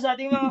lang po sa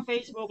ating mga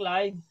Facebook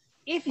Live.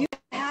 If you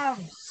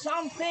have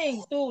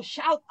something to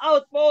shout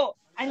out po,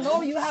 I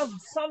know you have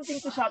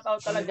something to shout out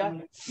talaga,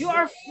 you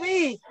are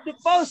free to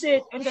post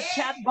it in the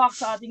chat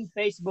box sa ating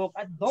Facebook.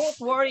 At don't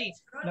worry,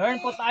 meron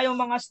po tayong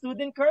mga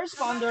student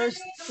corresponders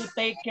to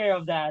take care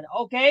of that,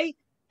 okay?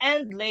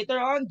 And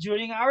later on,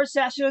 during our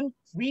session,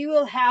 we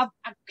will have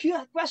a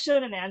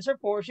question and answer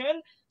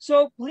portion.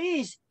 So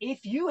please,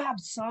 if you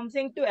have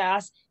something to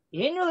ask,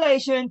 in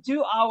relation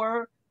to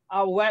our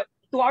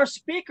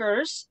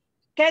speakers,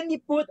 can you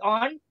put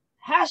on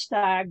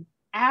hashtag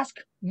ask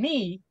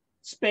me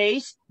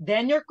space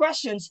then your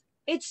questions?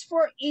 It's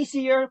for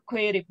easier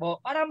query po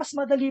para mas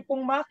madali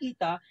pong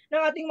makita ng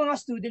ating mga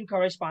student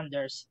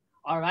corresponders.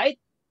 Alright?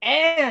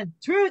 And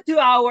true to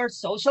our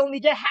social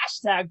media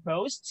hashtag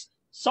posts,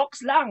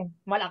 SOCS lang,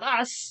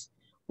 malakas.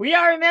 We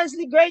are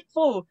immensely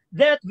grateful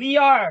that we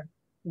are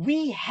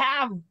we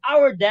have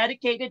our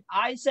dedicated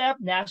IECEP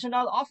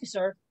National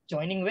Officer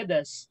joining with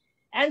us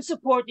and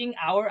supporting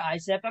our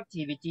IECEP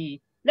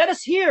activity. Let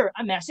us hear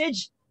a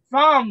message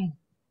from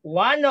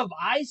one of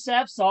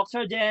IECEP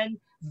SOCCSKSARGEN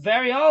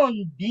very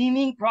own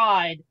beaming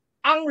pride,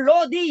 ang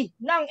Lodi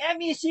ng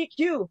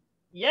MECQ.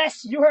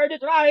 Yes, you heard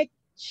it right.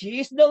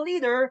 She is the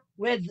leader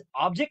with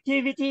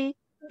objectivity,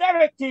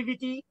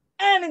 directivity,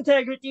 and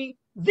integrity,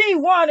 the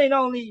one and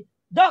only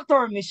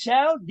Dr.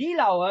 Michelle D.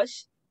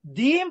 Lawas,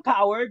 the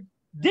empowered,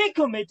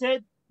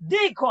 decommitted,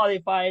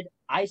 dequalified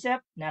IECEP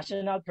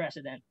National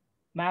President.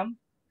 Ma'am?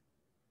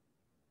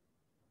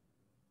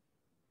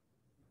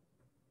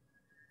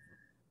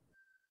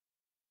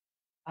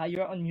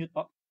 You're on mute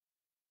po.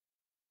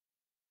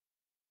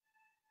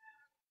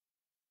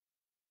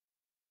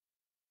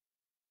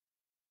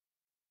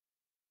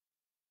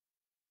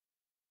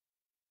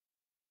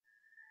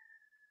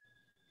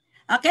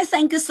 Okay,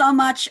 thank you so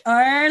much,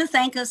 Earl.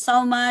 Thank you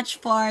so much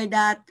for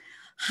that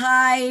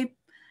hype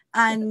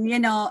and,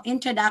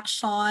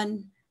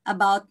 introduction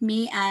about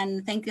me.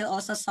 And thank you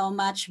also so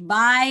much,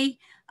 Bai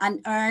and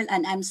Earl.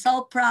 And I'm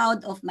so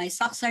proud of my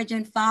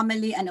SOCCSKSARGEN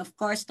family and, of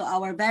course, to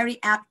our very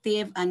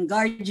active and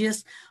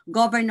gorgeous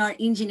Governor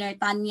Engineer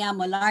Tanya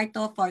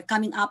Molarto for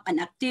coming up an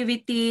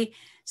activity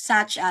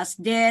such as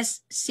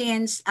this,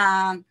 since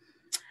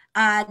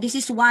this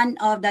is one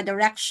of the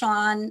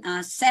direction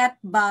set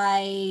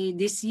by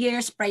this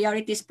year's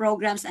priorities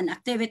programs and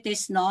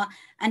activities, no?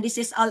 And this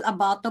is all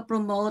about to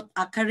promote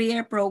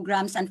career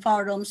programs and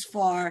forums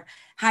for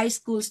high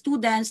school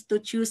students to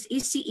choose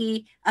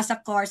ECE as a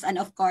course and,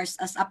 of course,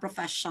 as a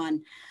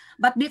profession.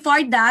 But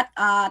before that,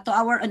 to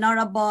our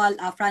Honorable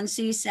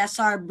Francis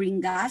Cesar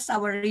Bringas,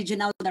 our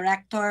Regional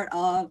Director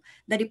of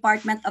the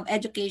Department of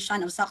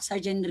Education of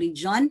SOCCSKSARGEN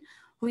Region,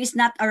 who is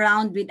not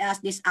around with us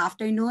this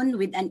afternoon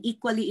with an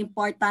equally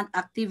important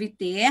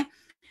activity.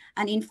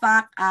 And in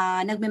fact,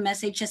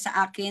 nagme-message siya sa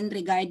akin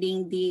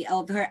regarding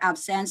of her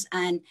absence,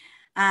 and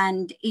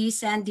he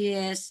sent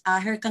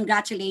her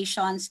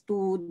congratulations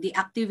to the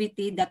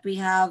activity that we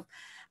have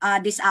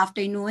this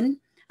afternoon.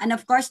 And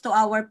of course, to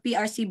our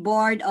PRC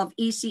Board of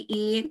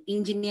ECE,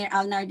 Engineer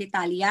Alnar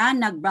Detalia,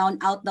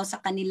 nag-brown out daw sa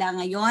kanila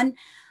ngayon.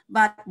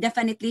 But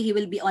definitely, he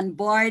will be on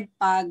board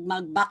pag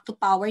mag-back to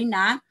power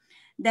na.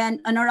 Then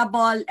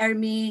Honorable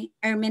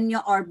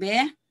Erminio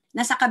Orbe,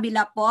 nasa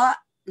kabila po,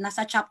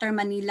 nasa Chapter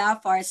Manila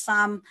for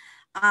some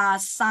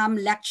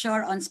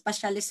lecture on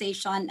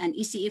specialization and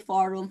ECE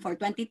forum for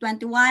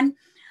 2021.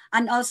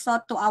 And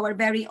also to our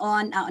very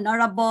own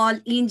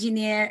Honorable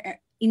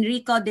Engineer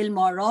Enrico Del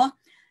Moro.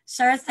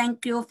 Sir,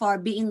 thank you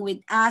for being with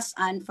us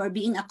and for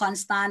being a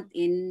constant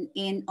in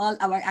all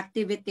our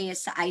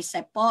activities sa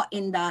IECEP po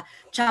in the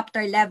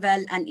chapter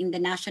level and in the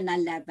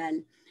national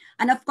level.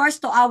 And of course,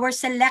 to our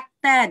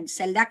selected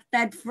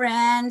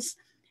friends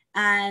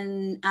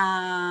and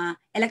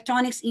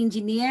electronics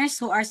engineers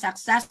who are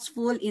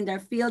successful in their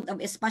field of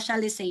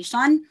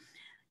specialization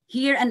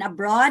here and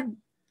abroad.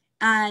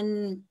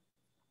 And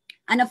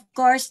of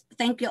course,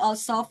 thank you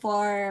also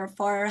for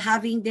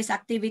having this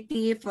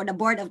activity for the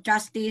Board of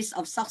Trustees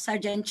of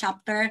SOCCSKSARGEN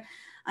chapter,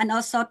 and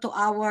also to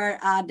our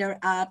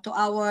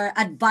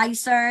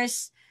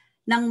advisors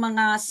ng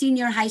mga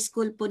senior high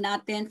school po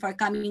natin for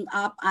coming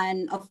up,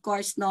 and of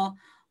course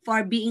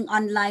for being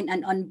online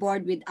and on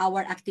board with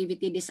our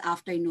activity this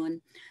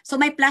afternoon. So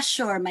my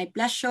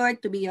pleasure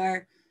to be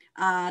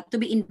to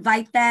be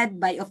invited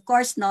by, of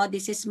course,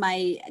 this is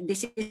my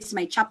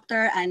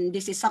chapter and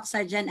this is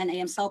SOCCSKSARGEN, and I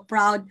am so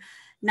proud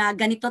na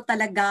ganito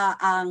talaga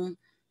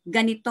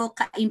ganito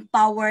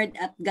ka-empowered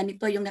at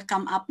ganito yung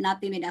na-come up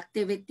natin with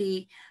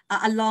activity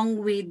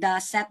along with the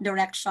set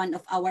direction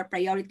of our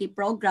priority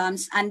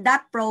programs. And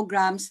that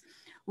programs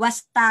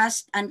was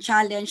tasked and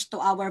challenged to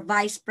our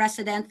Vice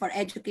President for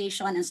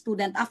Education and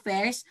Student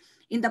Affairs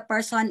in the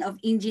person of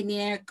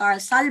Engineer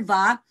Carl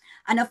Salva.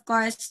 And of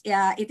course,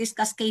 it is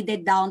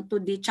cascaded down to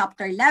the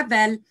chapter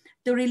level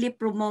to really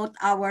promote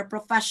our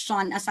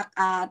profession as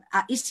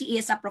ECE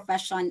as a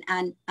profession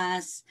and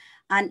as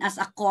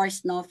a course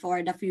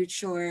for the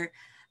future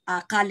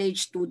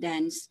college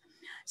students.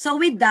 So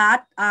with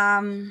that,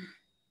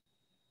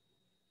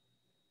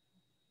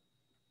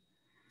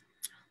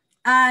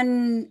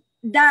 and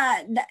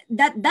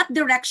that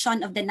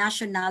direction of the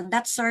national,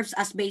 that serves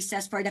as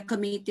basis for the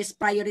committee's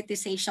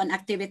prioritization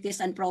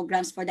activities and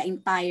programs for the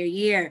entire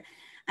year.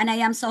 And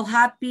I am so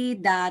happy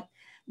that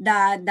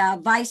the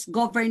Vice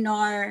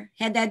Governor,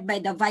 headed by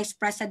the Vice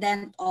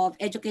President of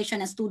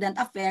Education and Student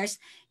Affairs,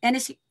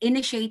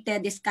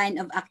 initiated this kind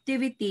of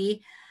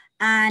activity.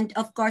 And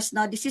of course,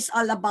 this is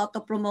all about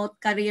to promote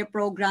career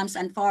programs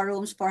and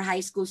forums for high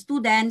school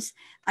students,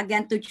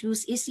 again, to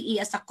choose ECE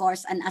as a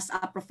course and as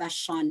a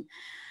profession.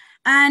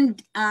 And,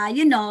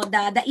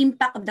 the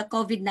impact of the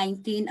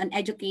COVID-19 on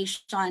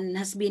education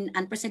has been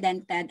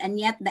unprecedented. And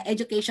yet the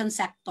education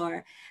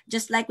sector,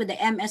 just like with the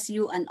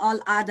MSU and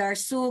all other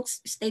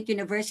SOCCS, state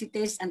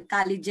universities and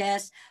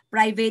colleges,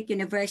 private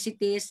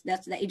universities,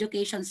 that's the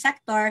education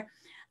sector,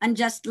 And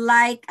just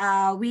like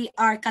we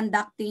are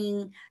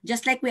conducting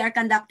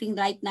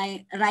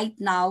right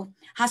now,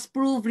 has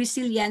proved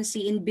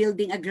resiliency in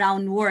building a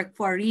groundwork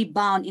for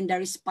rebound in the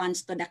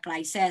response to the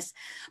crisis.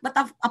 But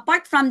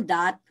apart from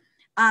that,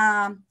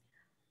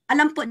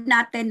 alam po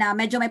natin na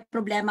medyo may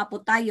problema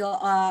po tayo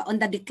on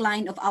the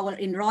decline of our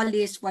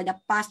enrollees for the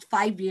past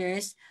 5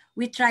 years.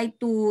 We try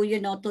to,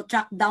 to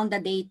track down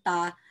the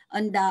data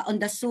on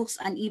the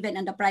SOCCS and even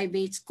on the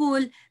private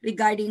school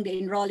regarding the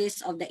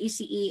enrollees of the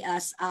ECE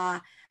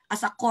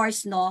as a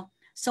course, no.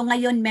 So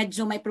ngayon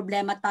medyo may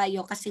problema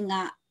tayo kasi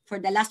nga for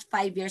the last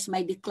 5 years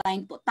may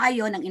decline po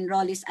tayo ng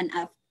enrollees and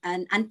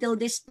until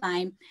this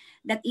time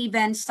that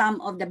even some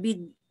of the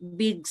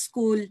big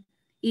school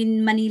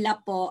in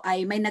Manila po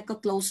ay may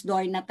nagko-close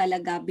door na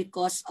talaga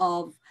because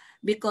of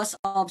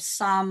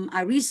some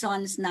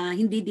reasons na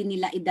hindi din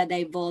nila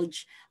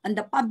i-divulge on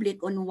the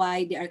public on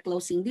why they are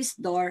closing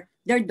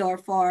their door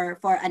for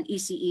an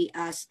ECE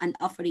as an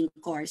offering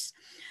course.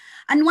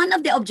 And one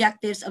of the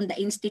objectives of the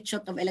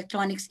Institute of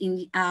Electronics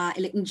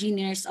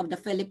Engineers of the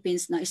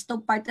Philippines is to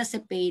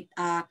participate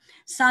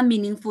some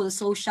meaningful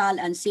social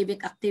and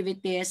civic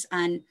activities,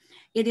 and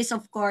it is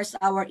of course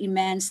our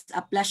immense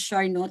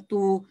pleasure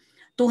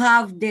to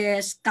have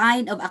this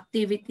kind of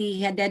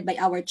activity headed by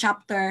our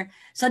chapter.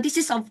 So this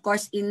is of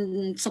course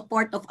in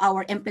support of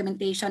our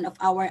implementation of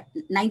our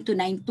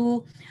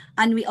 9292,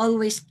 and we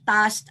always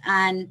task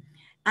and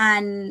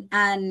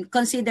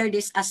consider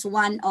this as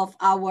one of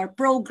our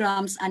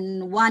programs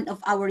and one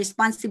of our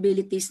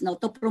responsibilities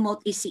to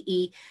promote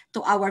ECE to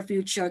our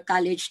future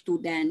college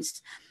students.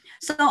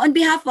 So on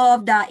behalf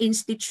of the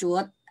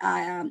institute,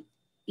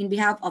 in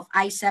behalf of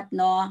IECEP,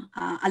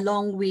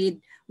 along with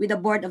the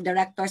board of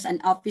directors and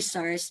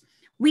officers,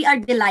 we are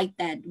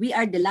delighted. We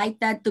are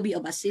delighted to be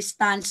of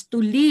assistance, to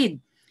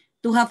lead,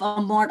 to have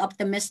a more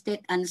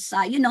optimistic and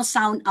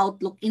sound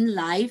outlook in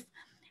life.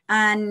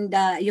 And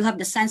you have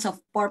the sense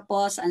of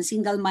purpose and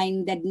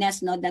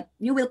single-mindedness that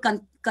you will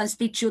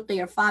constitute to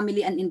your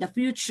family and in the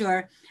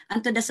future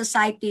and to the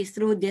society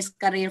through this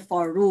career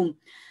forum.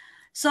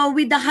 So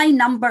with the high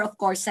number of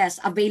courses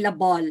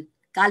available,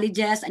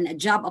 colleges and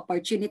job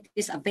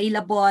opportunities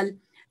available,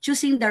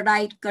 choosing the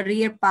right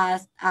career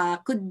path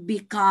could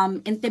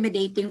become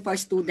intimidating for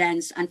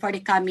students and for the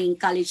coming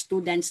college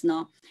students.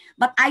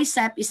 But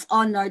IECEP is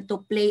honored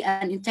to play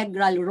an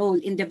integral role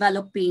in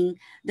developing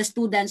the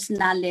students'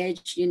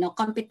 knowledge,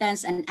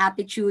 competence and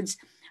attitudes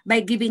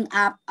by giving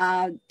up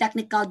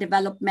technical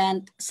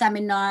development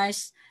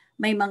seminars.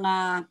 May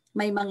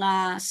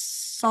mga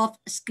soft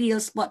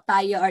skills po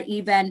tayo or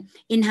even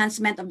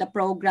enhancement of the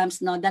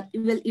programs that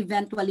will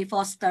eventually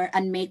foster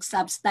and make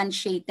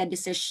substantiated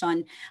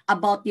decision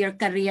about your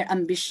career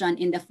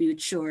ambition in the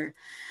future.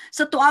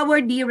 So to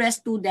our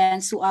dearest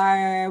students who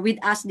are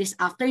with us this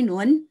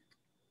afternoon,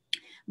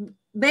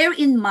 bear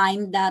in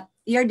mind that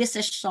your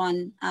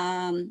decision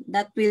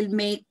that will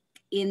make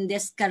in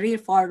this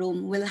career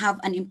forum will have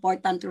an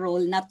important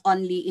role not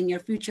only in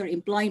your future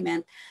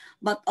employment,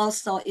 but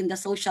also in the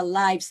social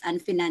lives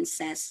and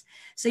finances.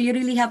 So you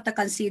really have to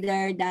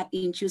consider that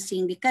in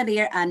choosing the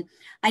career. And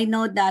I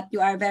know that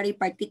you are very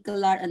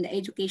particular on the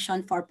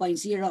education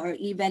 4.0 or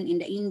even in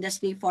the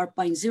industry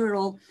 4.0.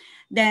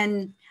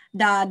 Then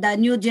the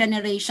new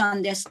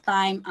generation this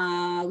time,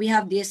 we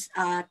have these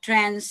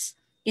trends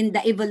in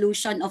the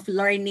evolution of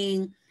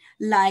learning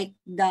like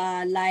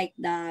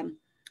the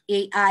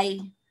AI,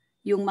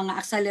 yung mga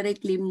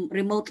accelerate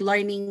remote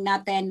learning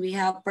natin, we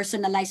have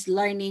personalized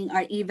learning,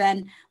 or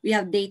even we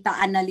have data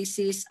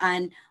analysis,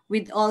 and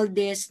with all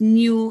this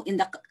new in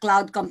the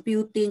cloud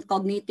computing,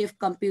 cognitive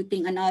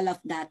computing, and all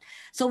of that.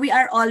 So we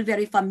are all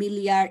very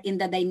familiar in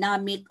the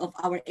dynamic of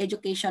our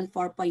education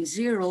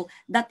 4.0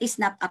 that is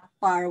not at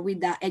par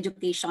with the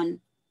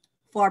education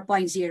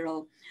 4.0.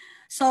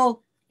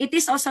 So it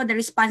is also the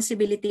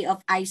responsibility of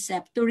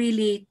IECEP to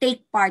really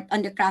take part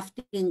on the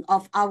crafting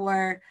of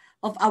our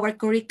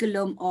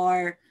curriculum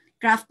or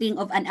crafting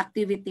of an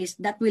activities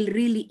that will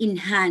really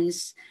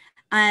enhance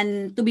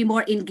and to be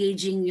more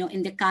engaging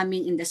in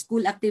the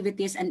school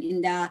activities and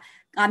in the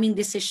coming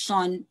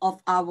decision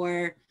of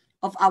our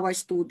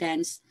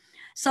students.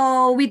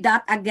 So with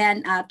that,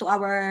 again, to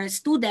our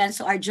students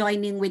who are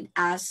joining with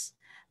us,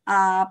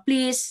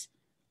 please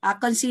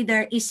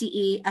consider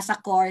ECE as a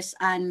course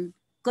and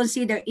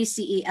consider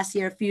ECE as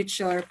your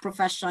future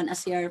profession,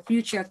 as your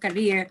future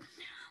career.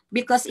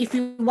 Because if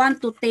you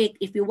want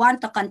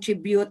to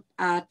contribute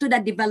to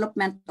the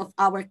development of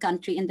our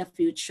country in the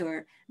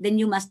future, then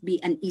you must be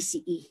an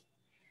ECE.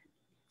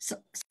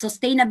 So,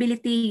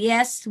 sustainability,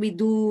 yes, we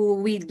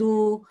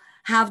do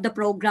have the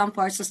program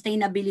for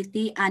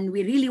sustainability, and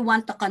we really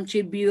want to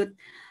contribute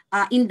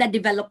in the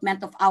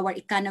development of our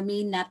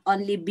economy, not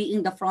only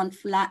being the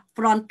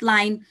front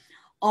line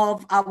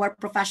of our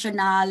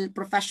professional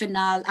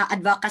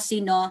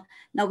advocacy. Now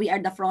we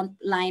are the front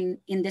line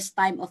in this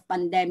time of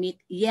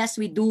pandemic. Yes,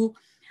 we do,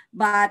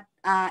 but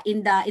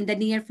in the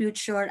near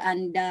future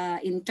and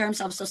in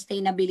terms of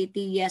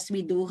sustainability, yes,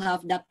 we do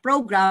have that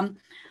program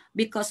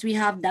because we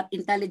have that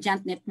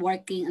intelligent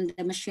networking and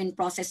the machine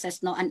processes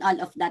and all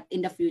of that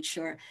in the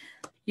future.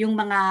 yung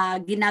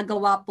mga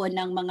ginagawa po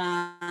ng mga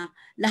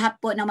lahat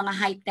po ng mga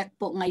high-tech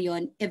po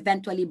ngayon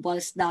eventually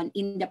boils down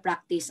in the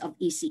practice of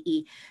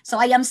ECE. So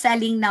I am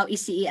selling now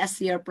ECE as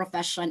your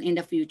profession in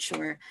the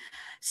future.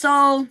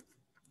 So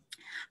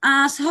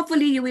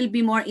hopefully you will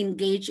be more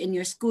engaged in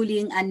your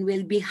schooling and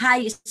will be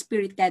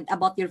high-spirited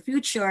about your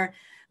future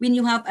when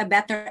you have a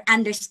better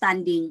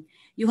understanding.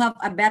 You have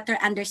a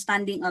better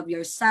understanding of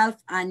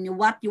yourself and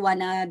what you want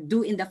to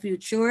do in the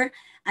future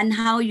and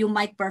how you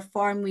might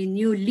perform when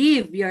you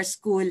leave your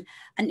school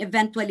and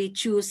eventually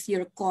choose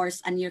your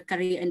course and your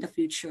career in the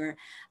future.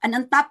 And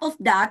on top of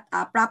that,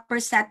 a proper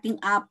setting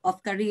up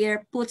of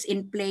career puts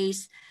in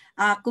place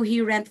a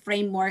coherent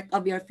framework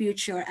of your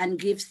future and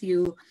gives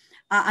you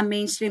a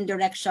mainstream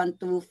direction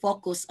to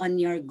focus on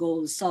your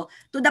goals. So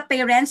to the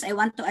parents, I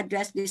want to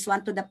address this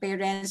one to the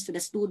parents, to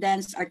the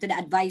students, or to the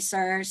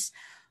advisors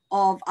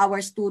of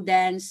our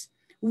students.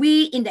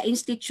 We in the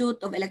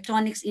Institute of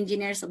Electronics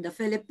Engineers of the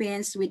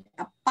Philippines, with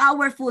a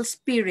powerful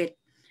spirit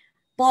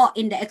po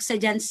in the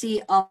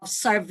exigency of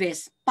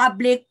service,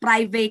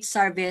 public-private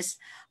service,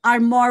 are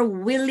more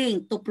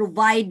willing to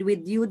provide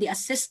with you the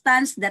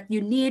assistance that you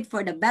need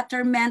for the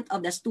betterment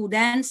of the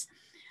students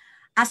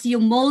as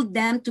you mold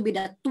them to be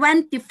the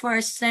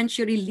 21st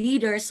century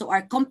leaders who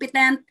are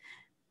competent,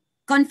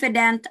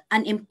 confident,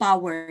 and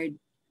empowered.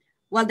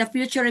 While the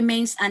future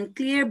remains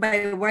unclear,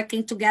 by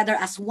working together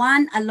as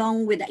one,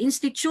 along with the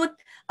Institute,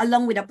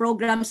 along with the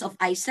programs of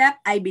IECEP,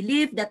 I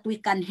believe that we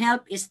can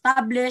help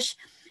establish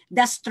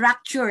the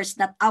structures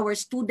that our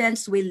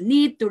students will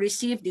need to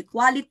receive the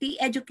quality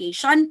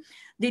education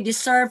they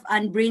deserve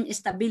and bring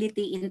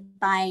stability in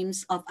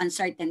times of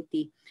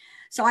uncertainty.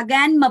 So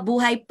again,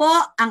 mabuhay po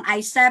ang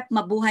IECEP,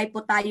 mabuhay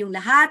po tayong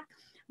lahat,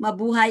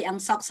 mabuhay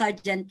ang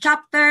SOCCSKSARGEN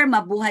chapter,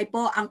 mabuhay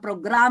po ang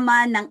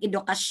programa ng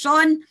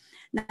edukasyon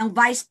ng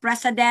Vice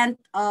President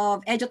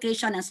of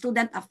Education and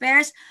Student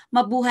Affairs.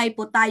 Mabuhay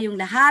po tayong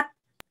lahat.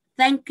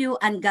 Thank you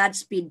and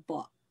Godspeed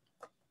po.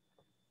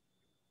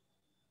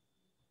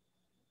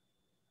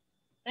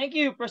 Thank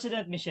you,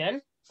 President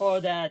Michelle, for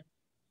that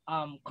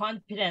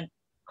competent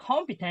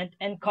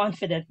and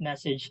confident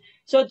message.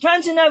 So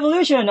trends and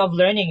evolution of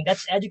learning,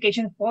 that's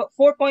education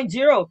 4.0.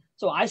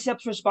 So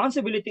IECEP's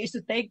responsibility is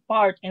to take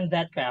part in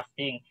that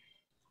crafting.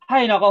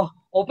 Hay nako,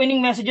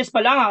 opening messages pa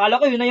lang, akala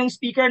ko yun na yung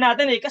speaker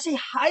natin kasi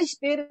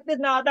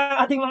high-spirited na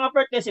ata ating mga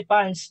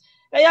participants.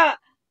 Kaya,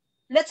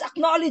 let's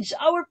acknowledge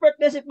our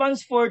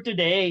participants for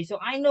today. So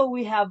I know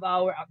we have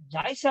our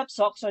IECEP,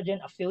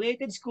 SOCCSKSARGEN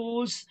affiliated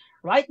schools.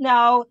 Right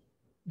now,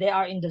 they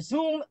are in the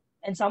Zoom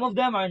and some of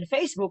them are in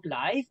Facebook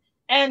Live.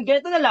 And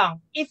ganito na lang,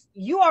 if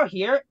you are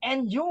here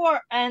and your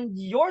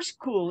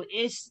school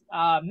is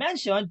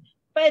mentioned,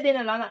 pwede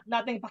na lang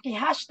natin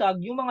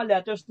paki-hashtag yung mga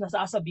letters na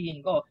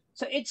sasabihin ko.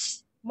 So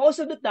it's most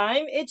of the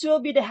time, it will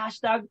be the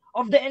hashtag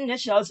of the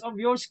initials of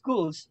your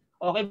schools.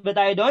 Okay ba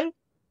tayo doon?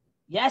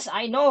 Yes,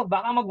 I know.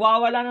 Baka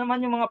magwawala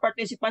naman yung mga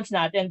participants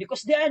natin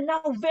because they are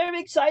now very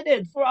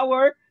excited for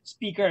our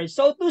speakers.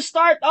 So to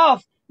start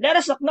off, let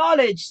us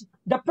acknowledge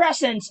the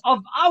presence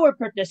of our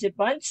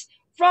participants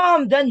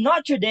from the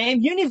Notre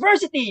Dame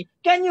University.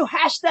 Can you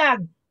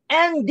hashtag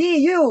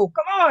NDU?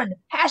 Come on,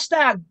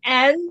 hashtag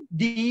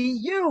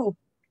NDU.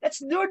 Let's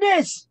do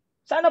this.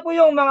 Sana po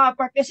yung mga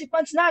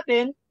participants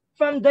natin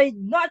from the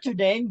Notre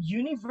Dame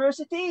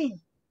University.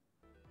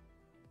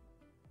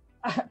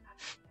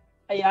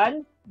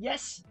 Ayan,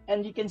 yes.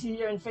 And you can see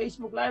here in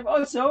Facebook Live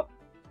also.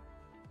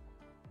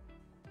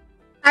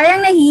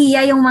 Parang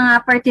nahihiya yung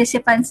mga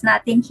participants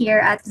natin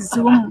here at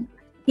Zoom.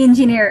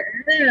 Engineer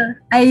Earl.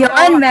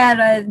 Ayun,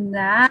 meron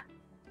na.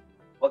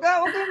 Wag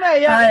kayong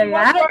mahiya.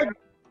 Alright.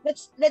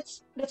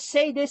 Let's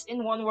say this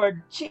in one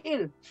word.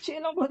 Chill. Chill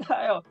lang po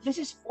tayo. This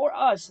is for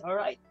us,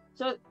 alright?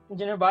 So,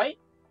 Engineer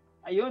Bai,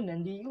 ayun,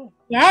 NDU.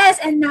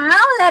 Yes, and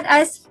now let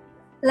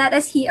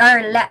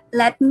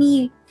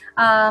me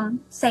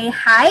say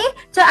hi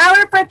to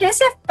our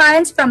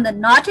participants from the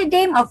Notre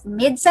Dame of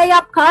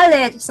Midsayap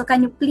College. So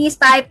can you please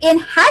type in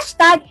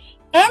hashtag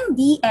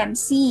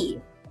NDMC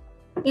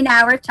in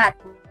our chat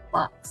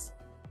box.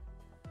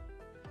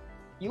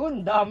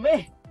 Yun,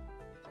 dami.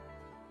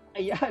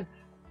 Ayan.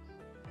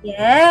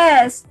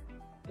 Yes.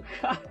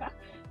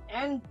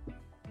 And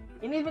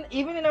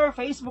even in our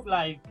Facebook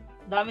Live,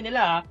 dami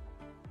nila.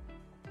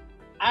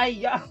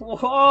 Ayan,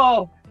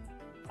 wow.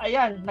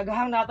 Ayan,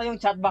 naghahang nata yung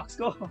chat box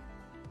ko.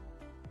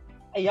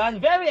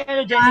 Ayan, very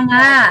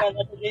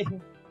energetic.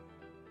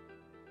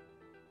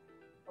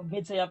 Of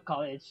Midsayap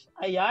College.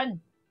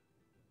 Ayan.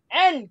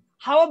 And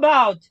how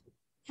about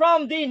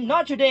from the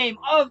Notre Dame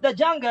of the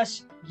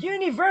Jangas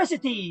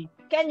University?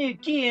 Can you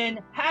key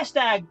in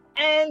hashtag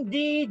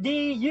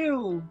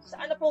NDDU?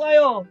 Saan na po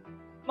kayo?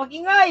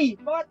 Mag-ingay,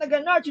 mga taga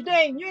Notre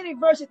Dame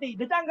University,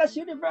 the Jangas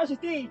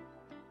University.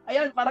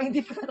 Ayan, parang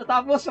hindi pa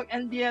natatapos ng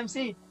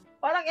NDMC.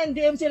 Parang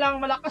NDMC lang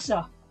malakas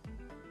ah.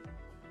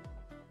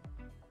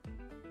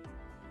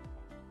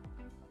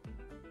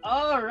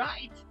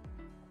 Alright.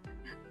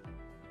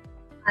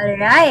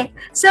 Alright.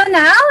 So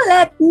now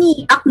let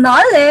me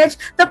acknowledge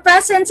the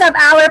presence of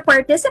our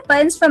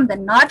participants from the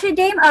Notre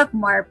Dame of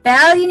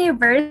Marbella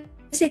University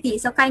University.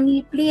 So can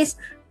you please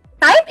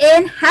type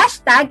in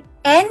hashtag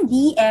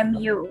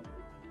NDMU.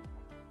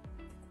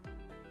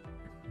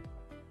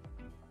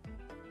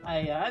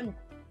 Ayan.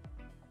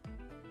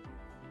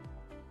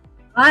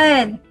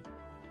 On.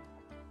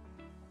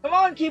 Come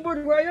on,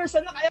 keyboard warriors,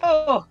 saan na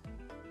kayo?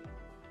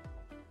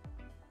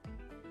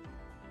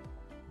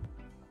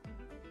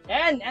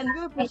 And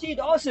we'll proceed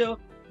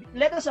also.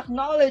 Let us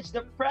acknowledge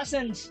the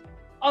presence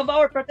of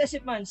our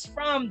participants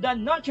from the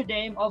Notre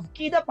Dame of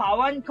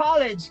Kidapawan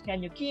College.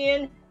 Can you key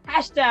in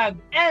hashtag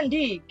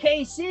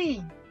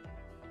NDKC?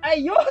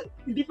 Ayun!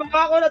 Hindi pa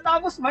nga ako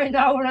natapos, may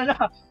nauna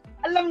na.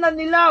 Alam na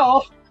nila,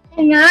 oh.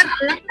 Nga,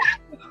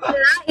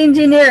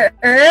 Engineer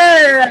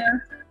Earl.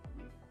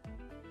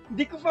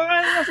 Hindi ko pa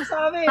nga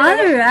nasasabi.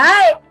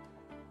 Alright.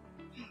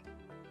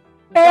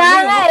 Kaya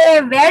nga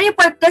very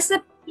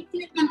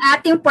participative ang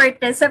ating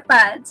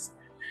participants.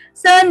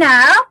 So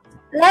now,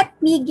 let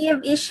me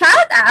give a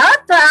shout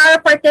out to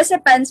our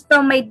participants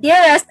from my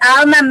dearest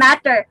alma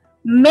mater,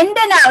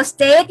 Mindanao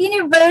State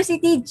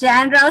University,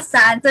 General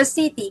Santos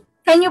City.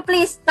 Can you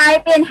please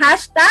type in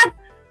hashtag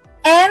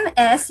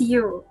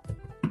MSU?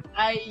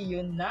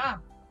 Ayun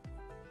na.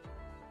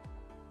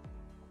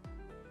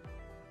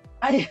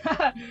 Ay,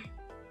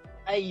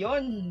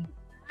 ayun.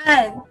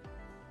 Ay,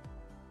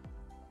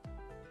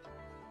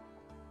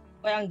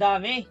 ang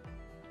dami.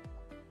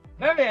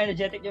 Very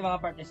energetic yung mga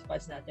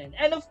participants natin.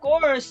 And of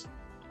course,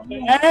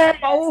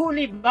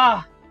 pahuhuli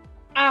ba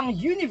ang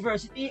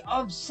University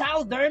of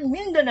Southern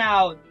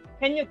Mindanao?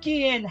 Can you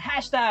key in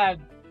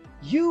hashtag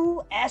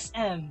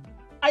USM?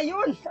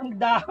 Ayun, ang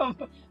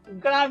dami.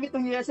 Grabe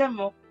itong USM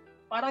mo.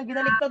 Parang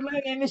ginaligtad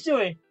lang yung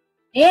MSU eh.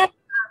 Yeah.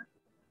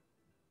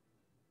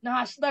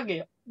 Na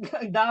hashtag eh.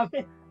 Ang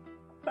dami.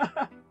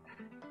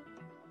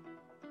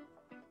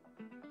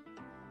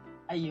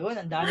 Ayun,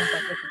 ang daming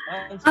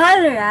participants.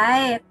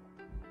 Alright.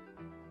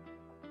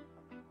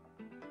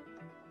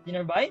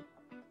 Dinner bite?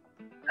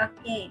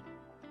 Okay.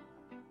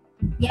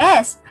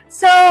 Yes.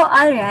 So,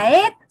 all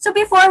right. So,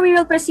 before we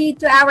will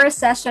proceed to our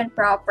session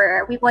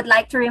proper, we would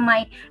like to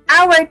remind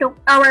our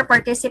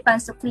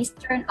participants to please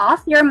turn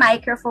off your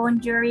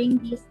microphone during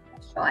this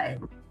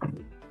session.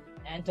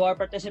 And to our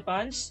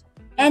participants,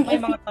 and may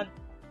if mga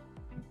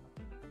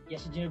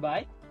yes, Engineer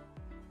Bai?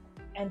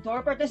 And to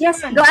our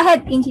participants, yes, go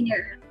ahead,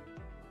 Engineer.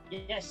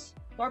 Yes.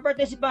 To our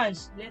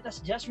participants, let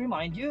us just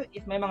remind you,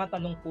 if may mga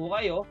tanong po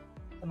kayo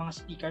sa mga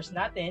speakers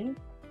natin,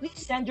 please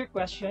send your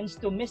questions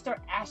to Mr.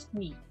 Ask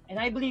Me. And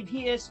I believe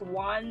he is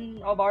one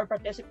of our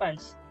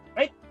participants.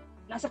 Right?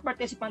 Nasa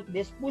participant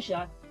list po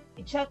siya.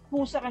 I-chat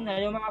po sa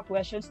kanya yung mga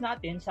questions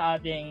natin sa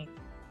ating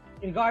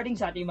regarding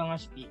sa ating mga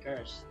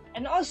speakers.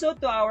 And also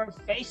to our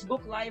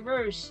Facebook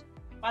Livers,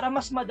 para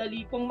mas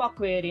madali pong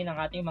ma-query ng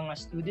ating mga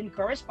student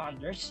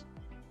corresponders.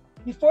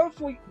 Before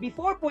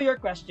po your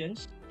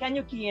questions, can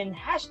you key in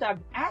hashtag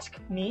Ask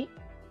Me,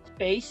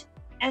 space,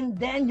 and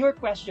then your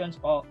questions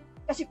po.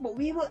 Kasi po,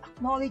 we will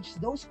acknowledge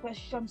those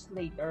questions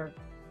later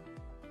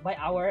by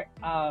our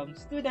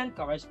student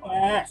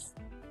correspondents. Yes.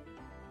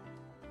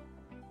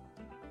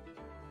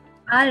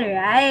 All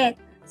right.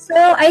 So,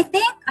 I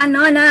think,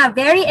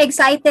 very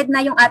excited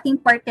na yung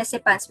ating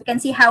participants. We can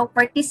see how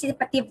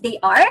participative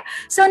they are.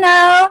 So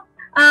now,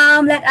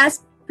 let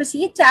us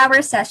proceed to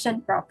our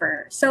session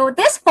proper. So,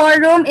 this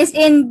forum is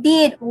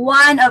indeed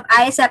one of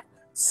IECEP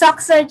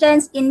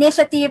SOCCSKSARGEN's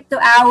initiative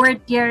to our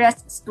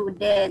dearest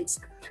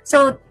students.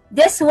 So,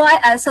 this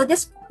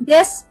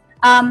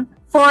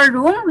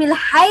forum will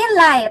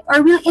highlight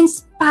or will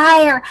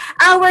inspire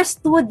our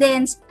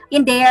students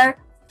in their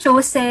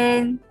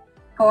chosen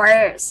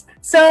course.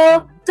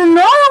 So, to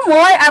know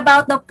more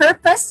about the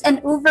purpose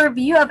and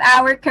overview of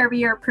our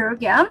career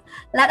program,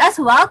 let us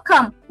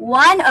welcome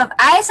one of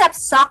IECEP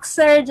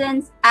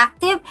SOCCSKSARGEN's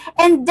active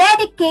and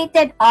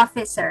dedicated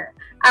officer,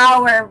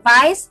 our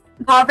Vice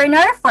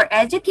Governor for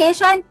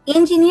Education,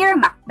 Engineer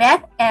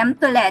Macbeth M.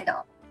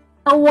 Toledo.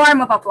 A warm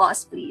of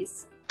applause,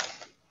 please.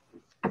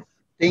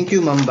 Thank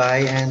you,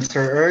 Mambay and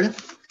Sir Earl,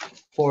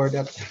 for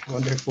that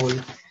wonderful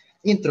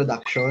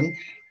introduction.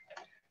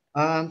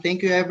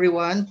 Thank you,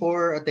 everyone,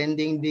 for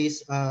attending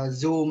this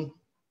Zoom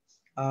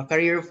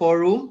Career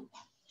Forum.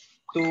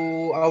 To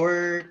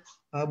our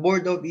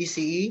Board of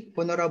ECE,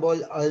 Honorable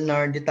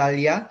Alnar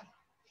Detalia,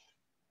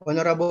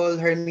 Honorable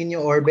Herminio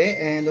Orbe,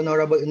 and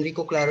Honorable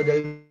Enrico Claro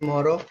del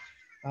Moro.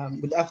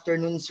 Good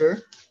afternoon,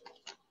 sir.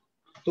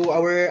 To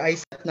our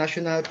IECEP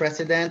National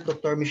President,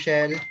 Dr.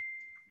 Michelle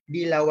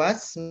B.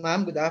 Lawas,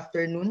 ma'am, good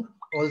afternoon.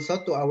 Also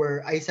to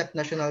our IECEP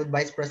National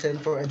Vice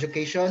President for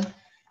Education,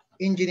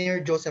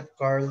 Engineer Joseph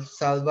Carl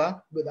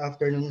Salva, good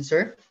afternoon,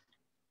 sir.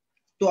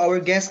 To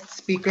our guest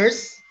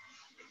speakers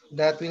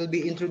that will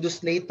be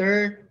introduced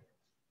later,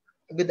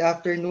 good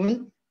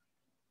afternoon.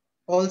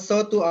 Also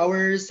to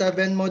our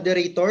 7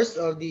 moderators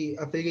of the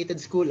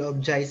affiliated school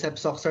of IECEP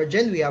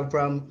SOCCSKSARGEN, we have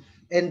from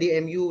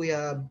NDMU, we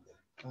have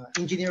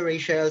Engineer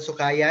Rachel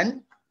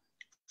Sukayan.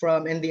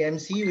 From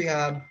NDMC, we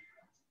have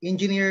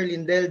Engineer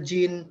Lindell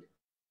Jean.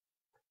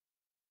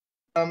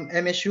 From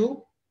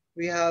MSU,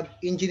 we have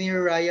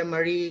Engineer Raya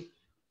Marie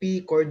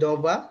P.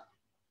 Cordova.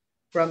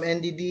 From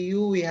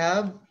NDDU, we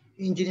have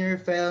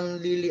Engineer Fel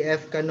Lily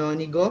F.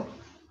 Canonigo.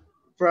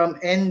 From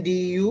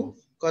NDU,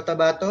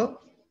 Cotabato,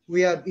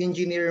 we have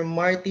Engineer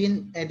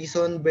Martin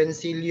Edison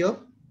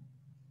Bencilio.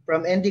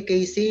 From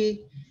NDKC,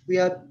 we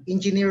have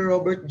Engineer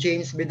Robert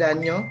James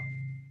Bedaño.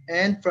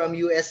 And from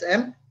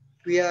USM,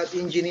 we have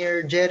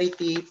Engineer Jerry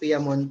T.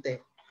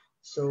 Piamonte.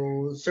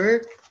 So,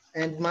 sir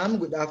and ma'am,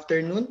 good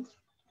afternoon.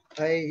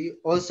 I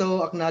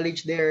also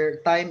acknowledge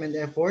their time and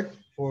effort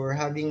for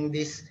having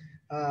this,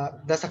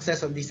 the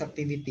success of this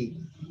activity.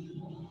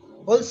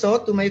 Also,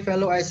 to my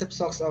fellow ISEP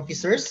SOCS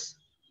officers,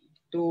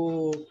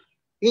 to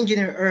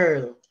Engineer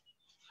Earl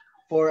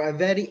for a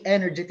very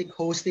energetic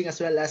hosting, as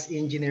well as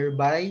Engineer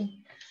Bai.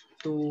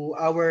 To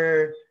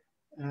our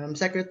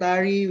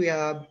secretary, we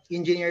have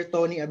Engineer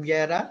Tony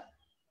Abiera,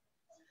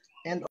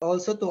 and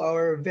also to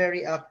our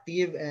very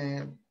active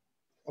and,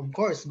 of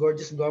course,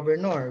 gorgeous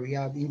governor, we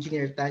have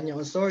Engineer Tanya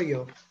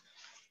Osorio.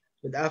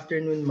 Good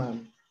afternoon,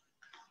 ma'am.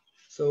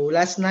 So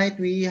last night,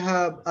 we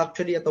have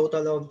actually a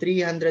total of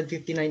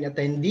 359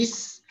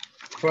 attendees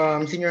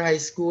from senior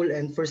high school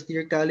and first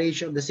year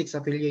college of the 6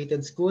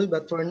 affiliated school.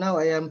 But for now,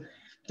 I am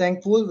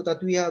thankful that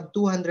we have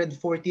 214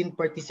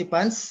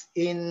 participants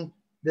in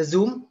the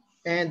Zoom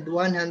and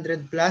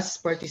 100 plus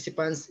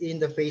participants in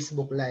the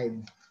Facebook Live.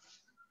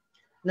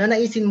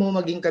 Nanaisin mo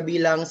maging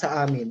kabilang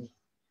sa amin?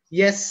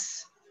 Yes,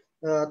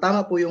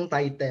 tama po yung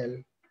title.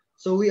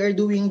 So we are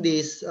doing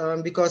this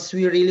because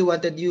we really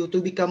wanted you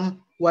to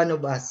become one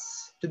of us,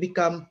 to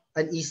become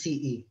an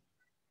ECE.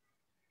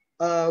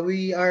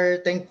 We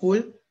are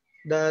thankful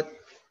that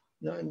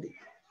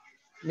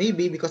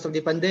maybe because of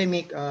the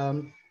pandemic,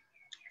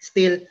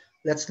 still,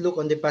 let's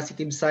look on the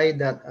positive side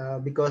that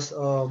because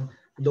of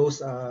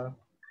those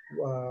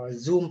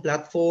Zoom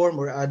platform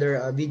or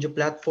other video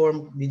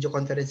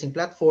conferencing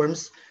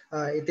platforms,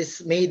 it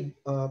is made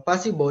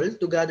possible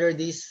to gather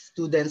these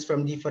students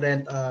from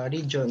different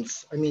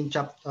regions,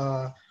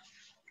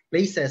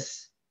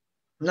 places.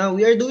 Now,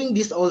 we are doing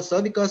this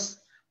also because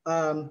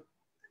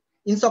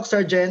in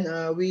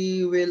SOCCSKSARGEN,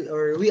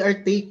 we are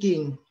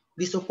taking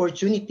this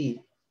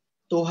opportunity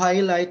to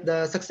highlight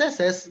the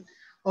successes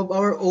of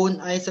our own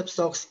IECEP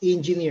SOCS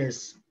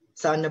engineers.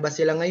 Saan na ba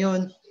sila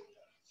ngayon?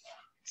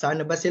 Saan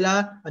na ba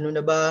sila? Ano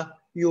na ba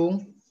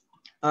yung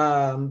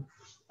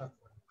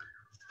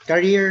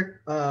career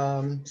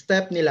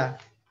step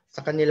nila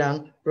sa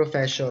kanilang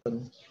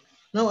profession?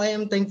 Now, I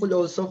am thankful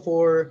also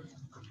for,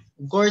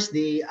 of course,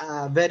 the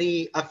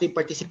very active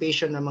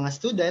participation ng mga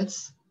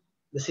students,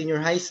 the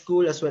senior high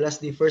school as well as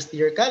the first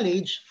year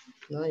college.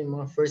 No, yung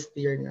mga first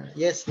year na,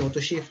 yes, no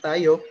to shift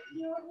tayo.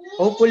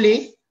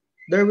 Hopefully,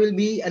 there will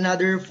be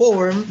another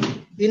forum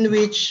in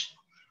which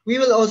we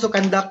will also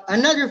conduct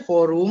another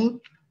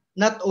forum,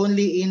 not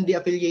only in the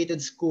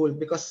affiliated school,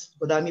 because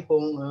madami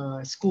pong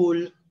school,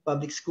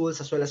 public schools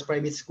as well as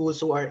private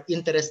schools who are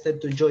interested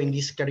to join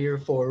this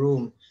career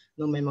forum.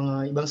 No, may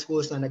mga ibang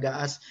schools na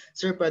nag-a-ask,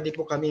 sir, pwede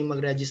po kami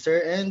mag-register,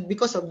 and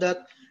because of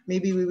that,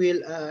 maybe we will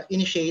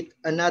initiate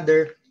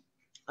another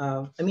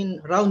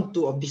round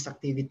 2 of this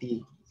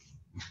activity.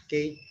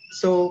 Okay,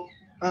 so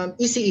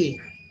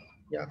ECE.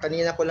 Yeah,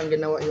 kanina ko lang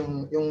ginawa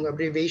yung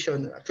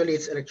abbreviation. Actually,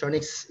 it's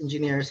electronics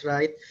engineers,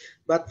 right?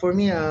 But for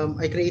me,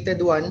 I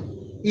created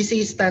one.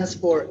 ECE stands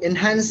for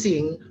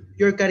Enhancing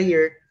Your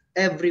Career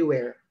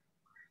Everywhere.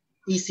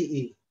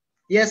 ECE.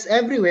 Yes,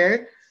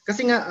 everywhere.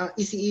 Kasi nga,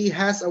 ECE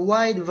has a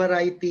wide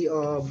variety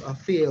of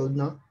field,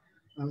 no?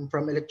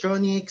 From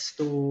electronics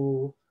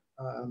to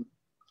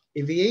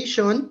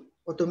aviation,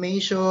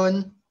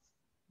 automation,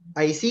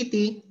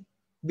 ICT,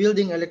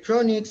 building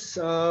electronics,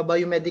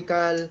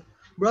 biomedical,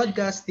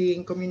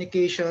 broadcasting,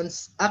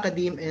 communications,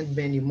 academe, and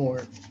many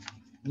more.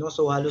 No,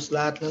 so halos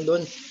lahat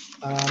nandun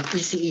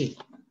ECE.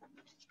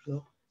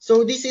 No?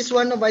 So this is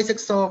one of ISEC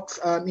SOC's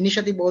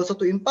initiative also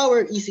to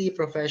empower ECE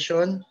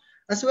profession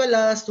as well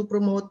as to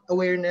promote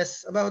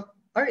awareness about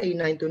RA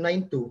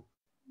 9292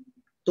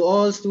 to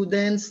all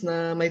students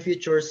na may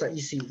future sa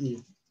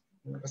ECE.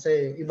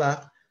 Kasi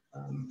iba,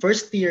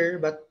 first year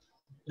but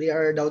they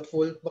are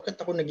doubtful, bakit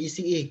ako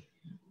nag-ECE?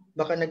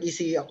 Baka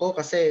nag-ECE ako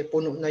kasi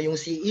puno na yung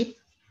CE.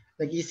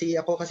 Nag-ECE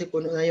ako kasi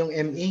puno na yung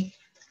ME.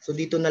 So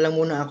dito na lang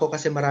muna ako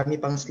kasi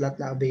marami pang slot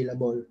na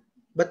available.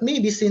 But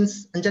maybe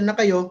since andyan na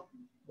kayo,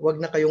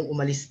 wag na kayong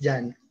umalis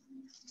dyan.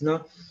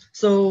 No?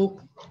 So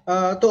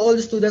to all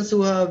the students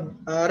who have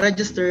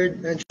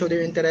registered and show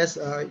their interest,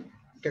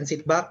 can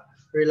sit back,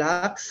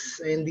 relax,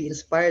 and be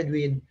inspired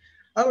with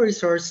our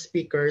resource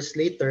speakers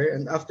later.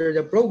 And after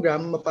the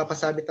program,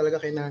 mapapasabi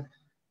talaga kayo na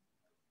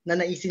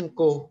nanaisin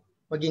ko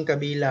maging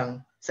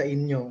kabilang sa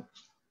inyo.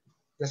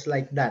 Just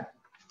like that.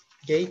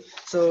 Okay,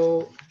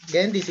 so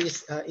again, this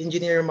is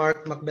Engineer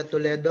Mark Macbeth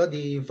Toledo,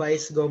 the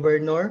Vice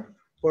Governor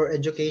for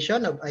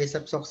Education of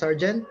IECEP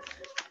SOCCSKSARGEN.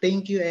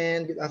 Thank you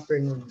and good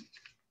afternoon.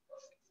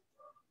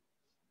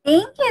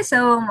 Thank you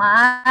so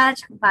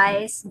much,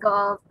 Vice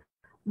Gov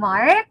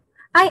Mark.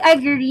 I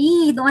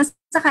agree doon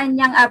sa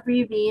kanyang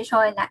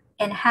abbreviation na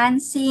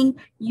enhancing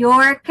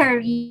your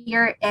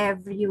career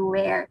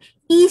everywhere.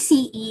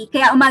 ECE.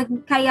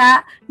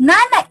 Kaya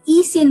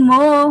nanaisin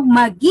mo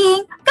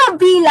maging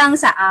kabilang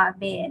sa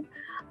amin.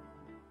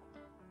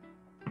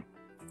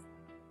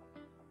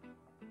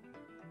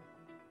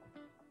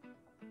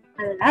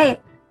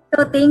 Alright.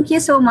 So thank you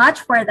so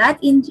much for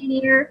that,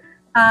 Engineer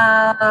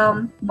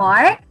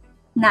Mark.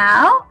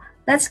 Now,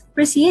 let's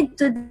proceed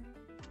to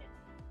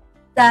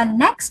the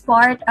next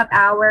part of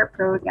our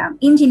program.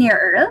 Engineer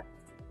Earl.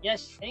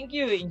 Yes, thank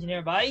you,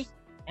 Engineer Bai.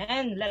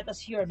 And let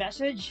us hear a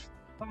message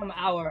from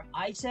our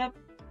IECEP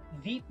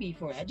VP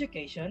for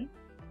Education,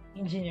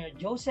 Engineer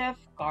Joseph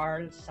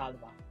Carl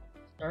Salva.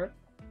 Sir?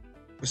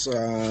 Yes,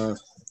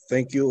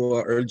 thank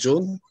you, Earl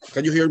June.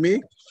 Can you hear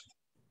me?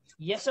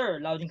 Yes, sir.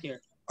 Loud and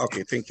clear.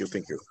 Okay, thank you,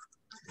 thank you.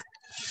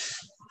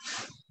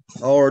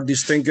 Our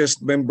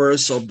distinguished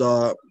members of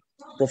the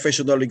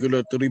Professional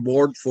Regulatory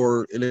Board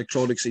for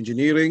Electronics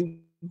Engineering,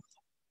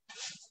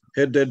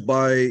 headed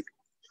by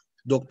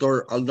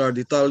Dr. Alnar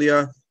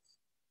D'Italia,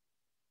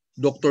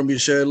 Dr.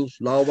 Michelle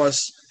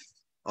Lawas,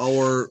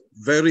 our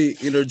very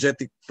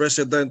energetic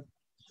president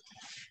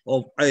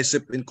of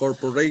IECEP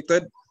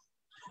Incorporated,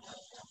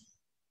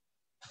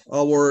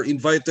 our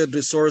invited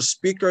resource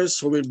speakers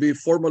who will be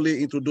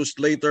formally introduced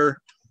later,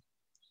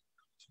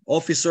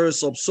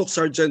 officers of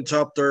SOCCSKSARGEN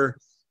chapter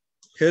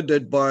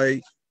headed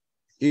by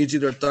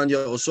Engineer Tanya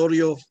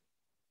Osorio,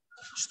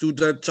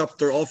 student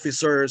chapter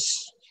officers,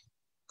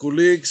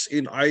 colleagues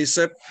in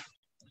IECEP,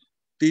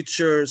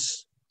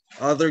 teachers,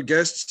 other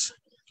guests,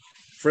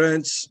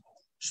 friends,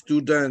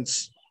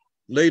 students,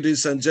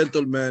 ladies and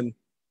gentlemen,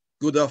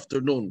 good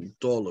afternoon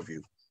to all of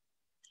you.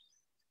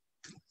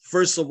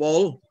 First of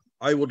all,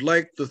 I would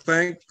like to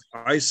thank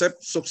IECEP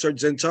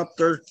SOCCSKSARGEN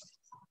chapter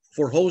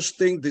for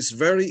hosting this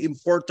very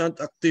important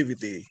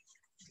activity,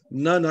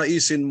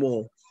 NanaECEN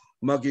mo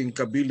maging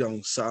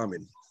kabilang sa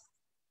amin,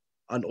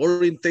 an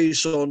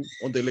orientation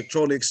on the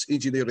electronics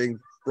engineering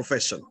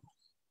profession.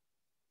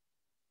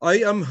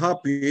 I am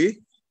happy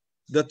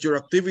that your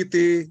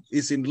activity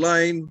is in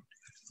line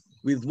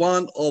with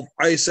one of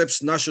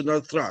IECEP's national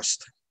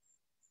thrust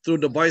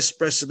through the Vice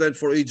President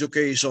for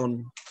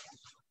Education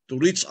to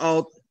reach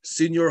out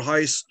senior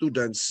high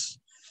students,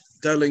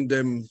 telling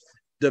them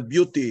the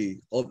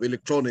beauty of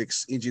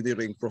electronics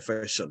engineering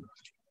profession.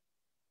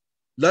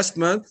 Last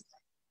month,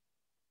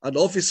 an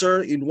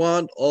officer in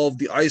one of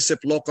the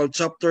IECEP local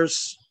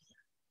chapters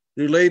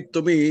relayed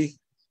to me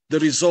the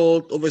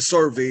result of a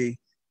survey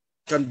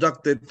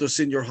conducted to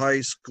senior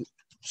high school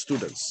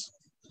students,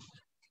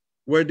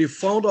 where they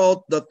found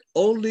out that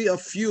only a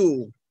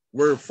few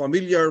were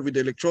familiar with the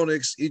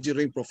electronics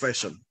engineering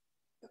profession.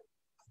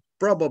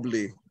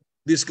 Probably,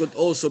 this could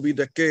also be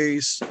the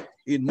case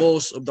in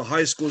most of the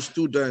high school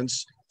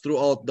students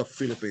throughout the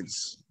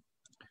Philippines.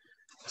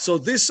 So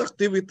this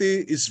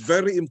activity is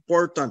very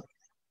important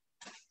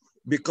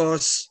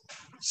because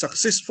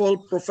successful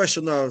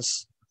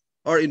professionals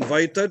are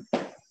invited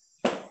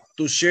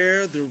to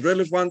share the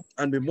relevant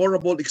and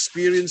memorable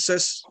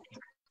experiences,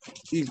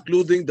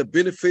 including the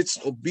benefits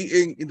of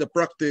being in the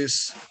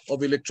practice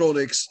of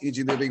electronics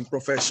engineering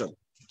profession.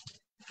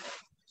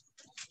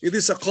 It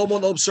is a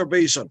common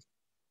observation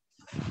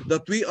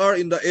that we are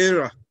in the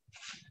era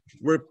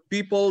where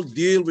people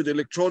deal with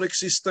electronic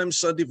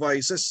systems and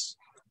devices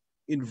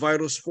in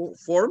various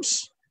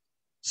forms,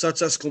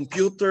 such as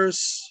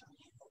computers,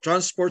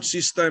 transport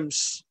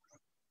systems,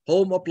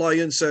 home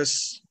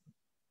appliances,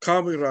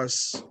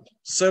 cameras,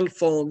 cell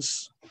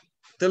phones,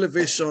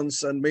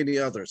 televisions, and many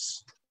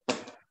others.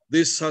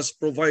 This has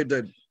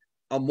provided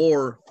a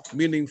more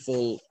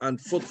meaningful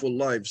and fruitful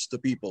lives to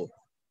people.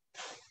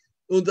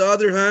 On the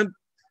other hand,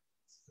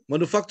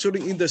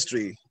 manufacturing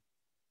industry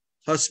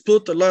has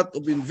put a lot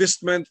of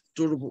investment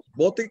to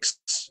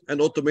robotics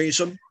and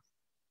automation,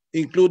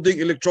 including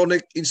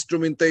electronic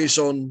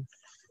instrumentation,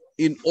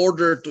 in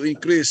order to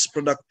increase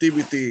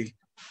productivity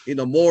in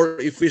a more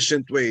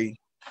efficient way,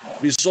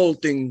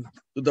 resulting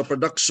to the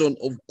production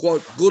of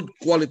good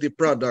quality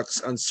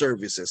products and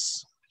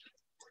services.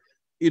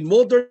 In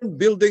modern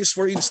buildings,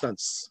 for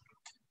instance,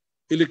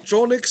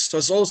 electronics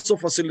has also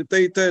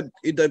facilitated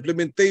in the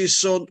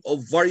implementation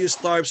of various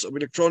types of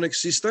electronic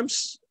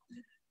systems,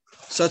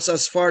 such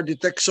as fire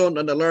detection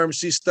and alarm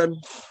system,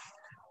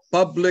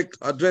 public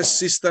address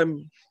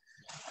system,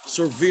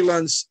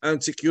 surveillance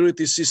and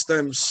security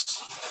systems,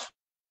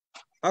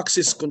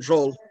 access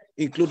control,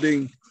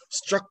 including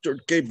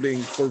structured cabling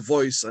for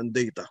voice and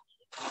data.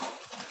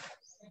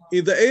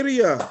 In the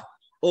area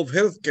of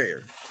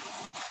healthcare,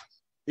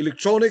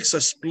 electronics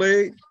has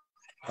played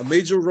a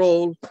major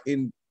role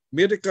in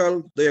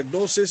medical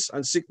diagnosis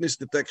and sickness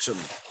detection.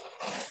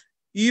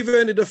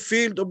 Even in the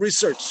field of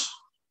research,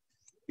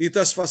 it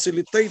has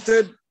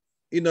facilitated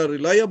in a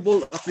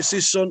reliable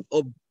acquisition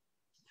of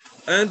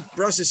and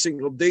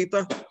processing of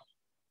data,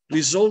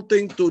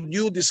 resulting to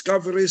new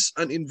discoveries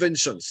and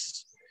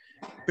inventions,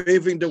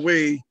 paving the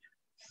way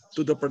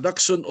to the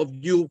production of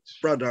new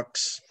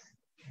products,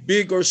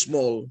 big or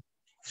small,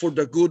 for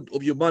the good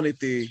of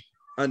humanity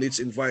and its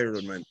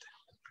environment.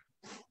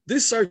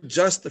 These are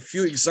just a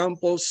few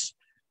examples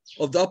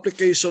of the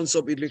applications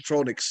of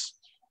electronics,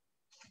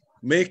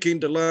 making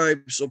the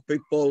lives of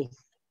people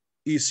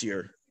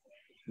easier,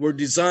 where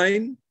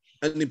design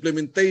and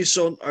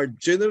implementation are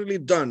generally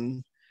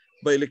done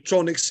by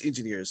electronics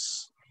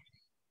engineers.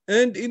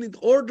 And in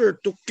order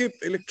to keep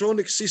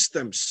electronic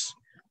systems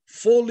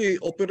fully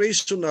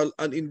operational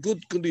and in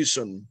good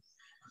condition,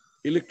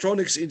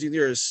 electronics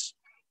engineers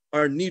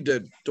are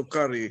needed to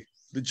carry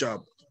the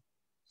job.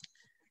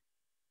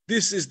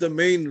 This is the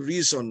main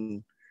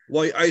reason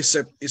why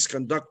IECEP is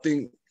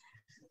conducting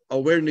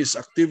awareness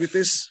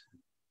activities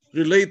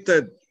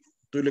related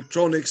to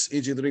electronics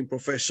engineering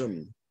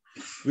profession,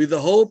 with the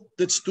hope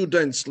that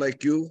students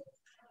like you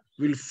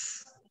will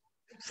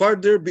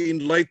further be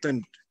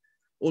enlightened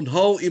on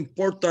how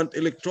important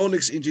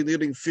electronics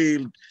engineering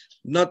field,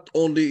 not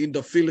only in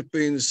the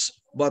Philippines,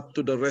 but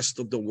to the rest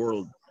of the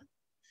world.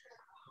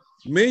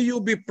 May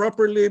you be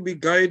properly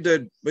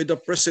guided by the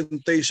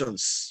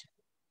presentations,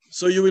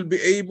 so you will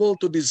be able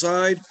to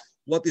decide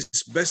what is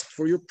best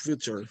for your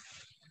future.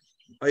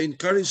 I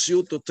encourage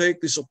you to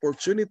take this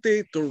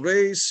opportunity to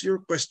raise your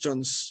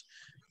questions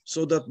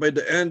so that by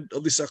the end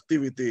of this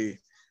activity,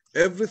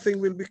 everything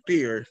will be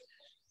clear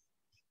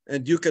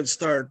and you can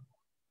start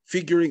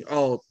figuring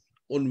out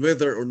on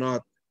whether or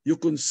not you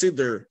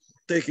consider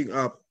taking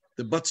up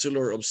the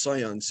Bachelor of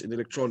Science in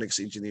Electronics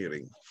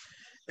Engineering.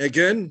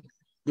 Again,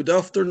 good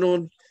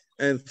afternoon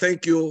and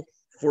thank you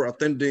for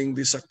attending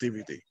this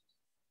activity.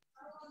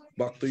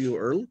 Back to you,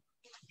 Earl.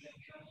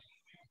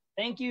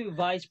 Thank you,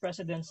 Vice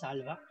President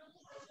Salva.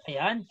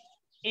 Ayan,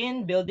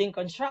 in building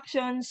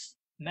constructions,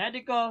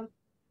 medical,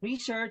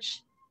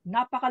 research,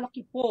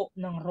 napakalaki po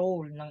ng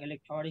role ng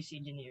electronics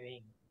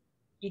engineering.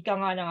 Ika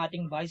nga ng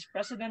ating Vice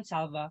President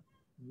Salva,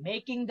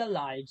 making the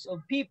lives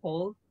of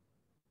people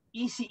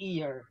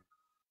easier.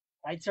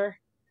 Right, sir?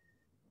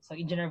 So,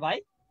 Engineer Vi?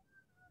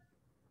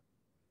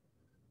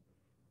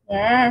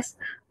 Yes.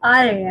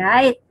 All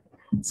right.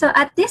 So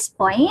at this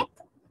point,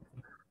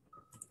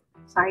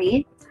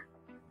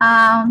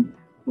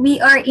 we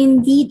are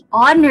indeed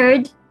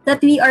honored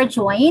that we are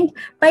joined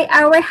by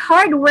our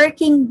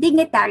hardworking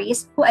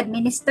dignitaries who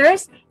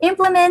administers,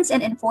 implements,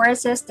 and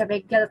enforces the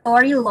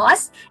regulatory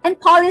laws and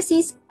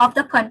policies of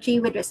the country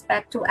with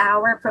respect to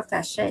our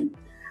profession,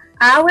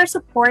 our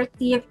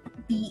supportive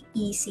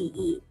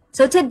BECE.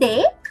 So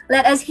today,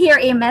 let us hear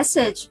a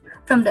message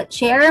from the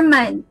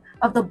Chairman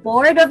of the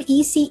Board of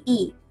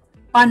ECE,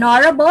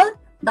 Honorable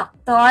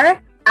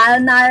Dr.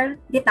 Alnar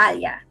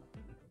Ditalia.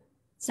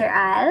 Sir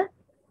Al?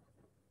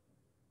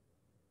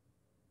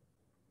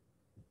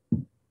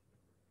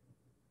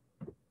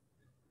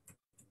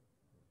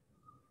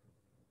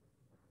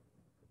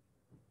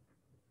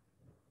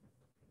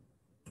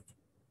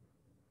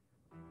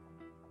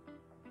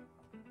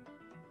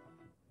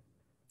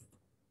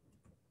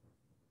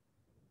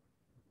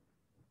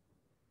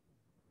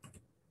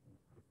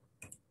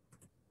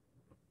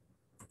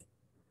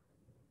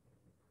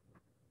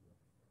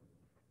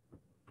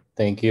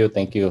 Thank you,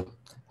 thank you.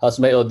 How's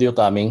my audio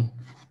coming?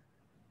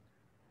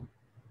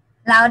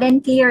 Loud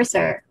and clear,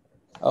 sir.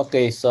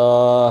 Okay,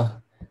 so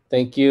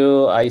thank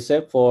you,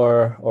 IECEP,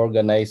 for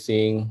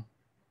organizing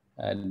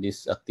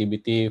this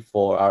activity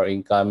for our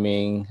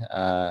incoming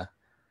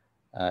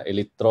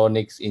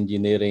electronics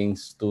engineering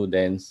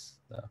students.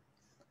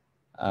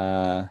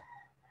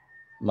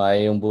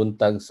 Mayong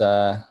buntag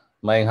sa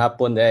mayong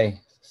hapon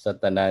sa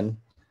tanan.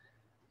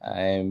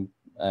 I'm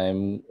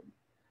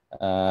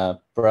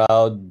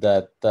proud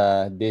that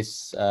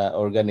this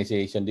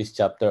organization, this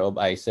chapter of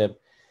IECEP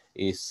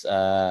is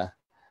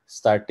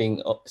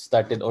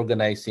started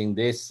organizing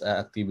this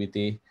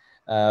activity.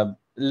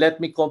 Let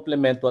me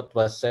complement what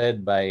was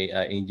said by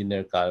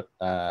Engineer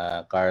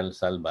Carl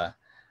Salva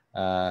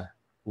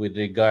with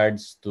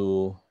regards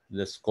to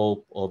the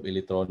scope of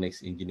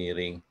electronics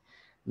engineering.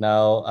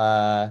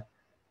 Now,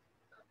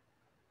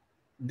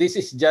 this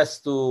is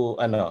just to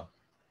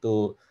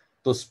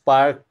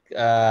spark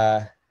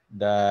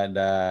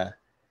the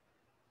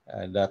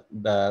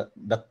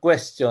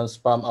questions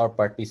from our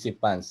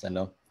participants.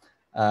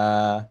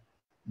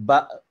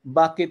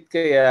 Bakit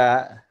kaya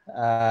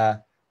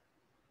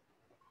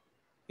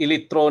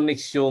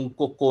electronics yung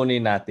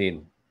kukunin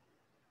natin?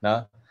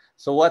 No?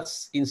 So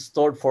what's in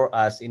store for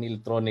us in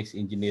electronics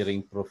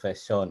engineering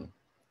profession?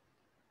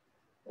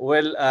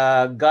 Well,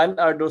 gone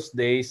are those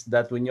days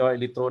that when you're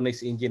an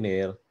electronics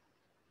engineer,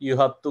 you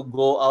have to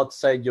go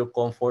outside your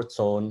comfort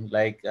zone.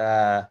 Like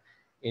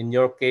in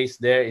your case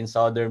there in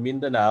Southern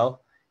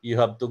Mindanao, you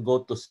have to go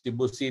to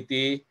Cebu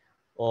City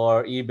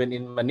or even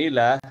in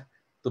Manila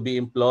to be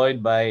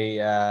employed by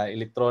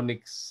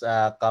electronics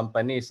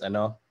companies.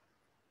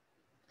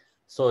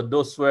 So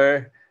those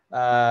were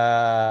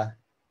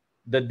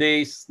the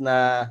days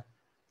na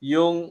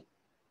yung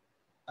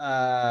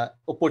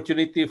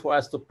opportunity for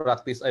us to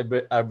practice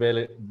are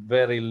very,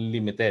 very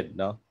limited.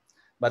 No?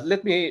 But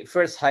let me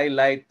first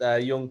highlight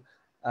yung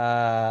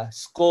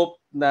scope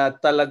na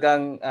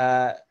talagang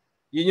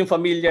yun yung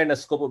familiar na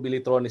scope of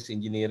electronics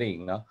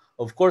engineering. No?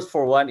 Of course,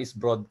 for one is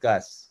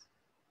broadcast.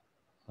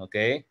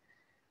 Okay?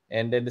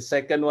 And then the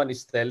second one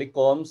is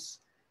telecoms,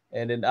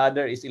 and then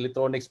other is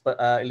electronic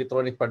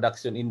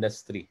production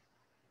industry.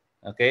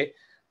 Okay?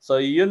 So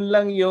yun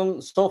lang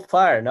yung so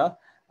far, no?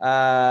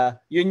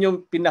 Yun yung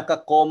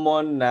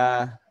pinaka-common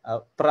na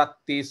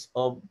practice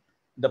of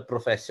the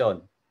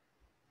profession.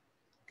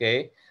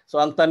 Okay? So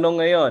ang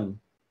tanong ngayon,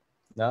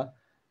 no?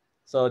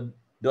 So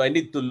do I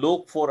need to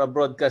look for a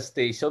broadcast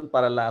station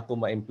para lang ako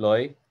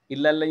ma-employ?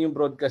 Ilan lang yung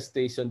broadcast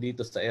station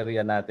dito sa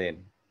area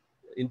natin?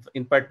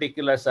 In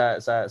particular sa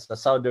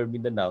Southern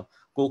Mindanao,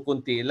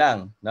 kukunti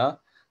lang, no?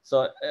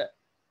 So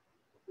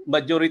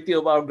majority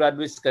of our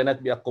graduates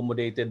cannot be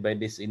accommodated by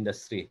this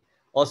industry.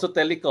 Also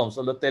telecoms,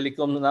 although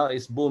telecom now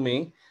is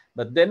booming,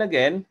 but then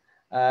again,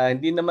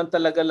 hindi naman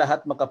talaga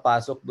lahat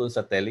makapasok doon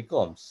sa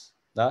telecoms,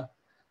 no?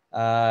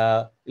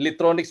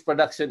 Electronics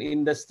production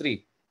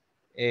industry,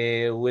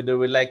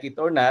 whether we like it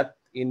or not,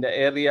 in the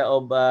area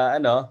of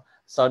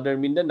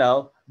Southern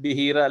Mindanao,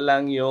 bihira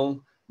lang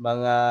yung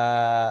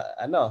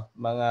mga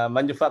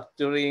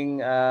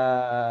manufacturing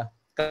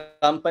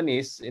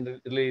companies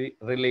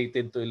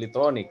related to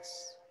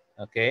electronics.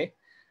 Okay?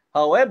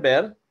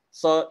 However,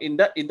 so in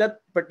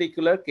that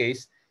particular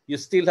case, you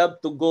still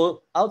have to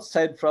go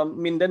outside from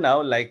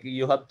Mindanao, like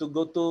you have to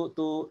go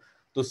to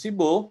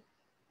Cebu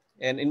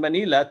and in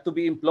Manila to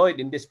be employed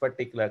in these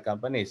particular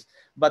companies.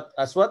 But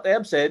as what I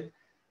have said,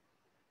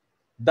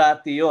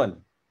 dati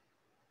yun.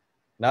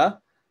 Na?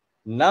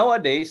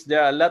 Nowadays,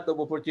 there are a lot of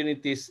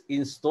opportunities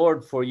in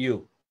store for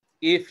you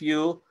if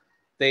you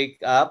take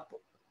up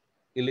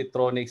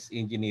electronics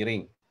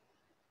engineering.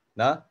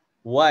 Na?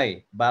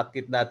 Why?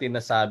 Bakit natin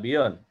nasabi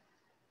yun?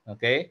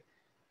 Okay?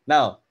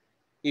 Now,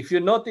 if you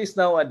notice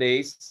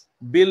nowadays,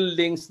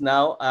 buildings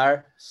now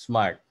are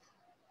smart.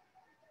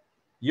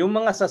 Yung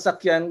mga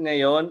sasakyan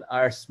ngayon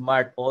are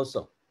smart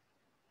also.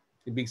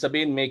 Ibig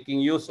sabihin, making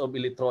use of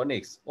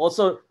electronics.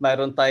 Also,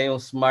 mayroon tayong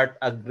smart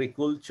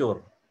agriculture.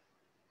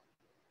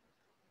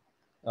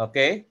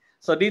 Okay?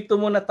 So dito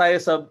muna tayo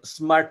sa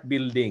smart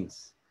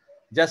buildings.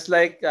 Just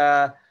like,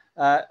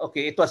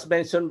 okay, it was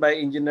mentioned by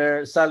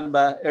Engineer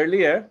Salva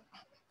earlier,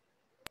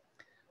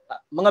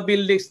 mga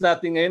buildings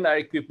natin ngayon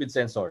are equipped with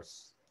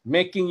sensors,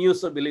 making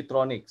use of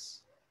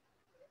electronics.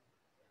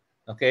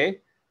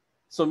 Okay?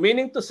 So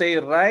meaning to say,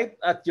 right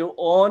at your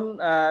own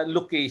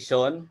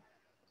location,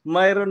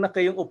 mayroon na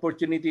kayong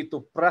opportunity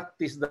to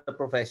practice the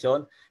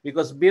profession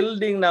because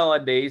building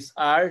nowadays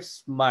are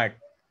smart,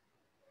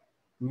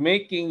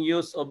 making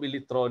use of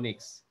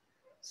electronics.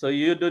 So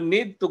you don't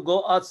need to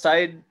go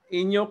outside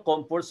in your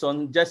comfort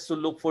zone just to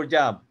look for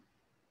job.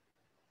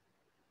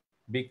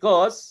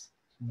 Because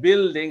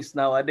buildings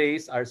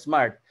nowadays are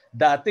smart.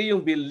 Dati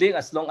yung building,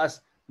 as long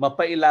as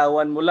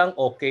mapailawan mo lang,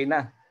 okay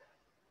na.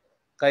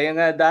 Kaya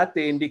nga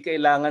dati, hindi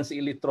kailangan si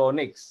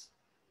electronics.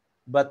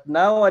 But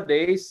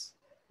nowadays,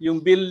 yung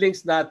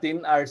buildings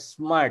natin are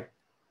smart.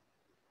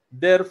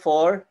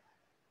 Therefore,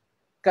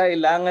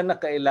 kailangan na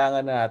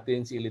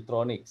natin si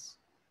electronics.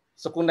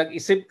 So kung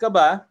nag-isip ka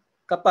ba,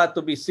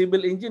 to be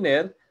civil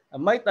engineer,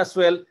 might as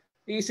well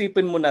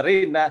iisipin mo na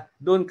rin na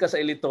doon ka sa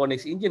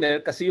electronics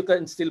engineer kasi you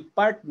can still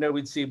partner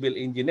with civil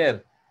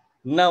engineer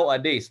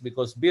nowadays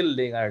because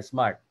building are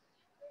smart.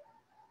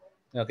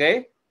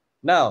 Okay?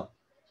 Now,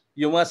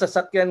 yung mga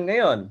sasakyan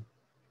ngayon,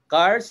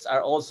 cars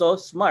are also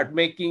smart,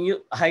 making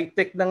you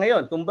high-tech na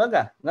ngayon,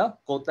 kumbaga, no?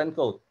 Quote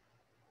unquote.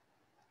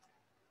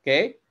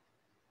 Okay?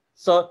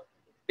 So,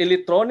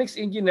 electronics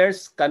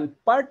engineers can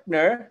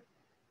partner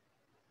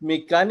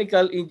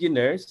mechanical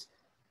engineers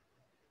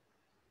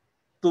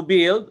to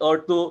build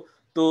or to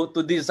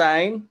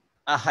design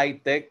a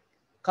high-tech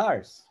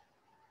cars.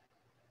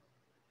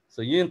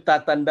 So yun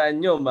tatandaan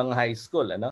nyo mga high school, ano?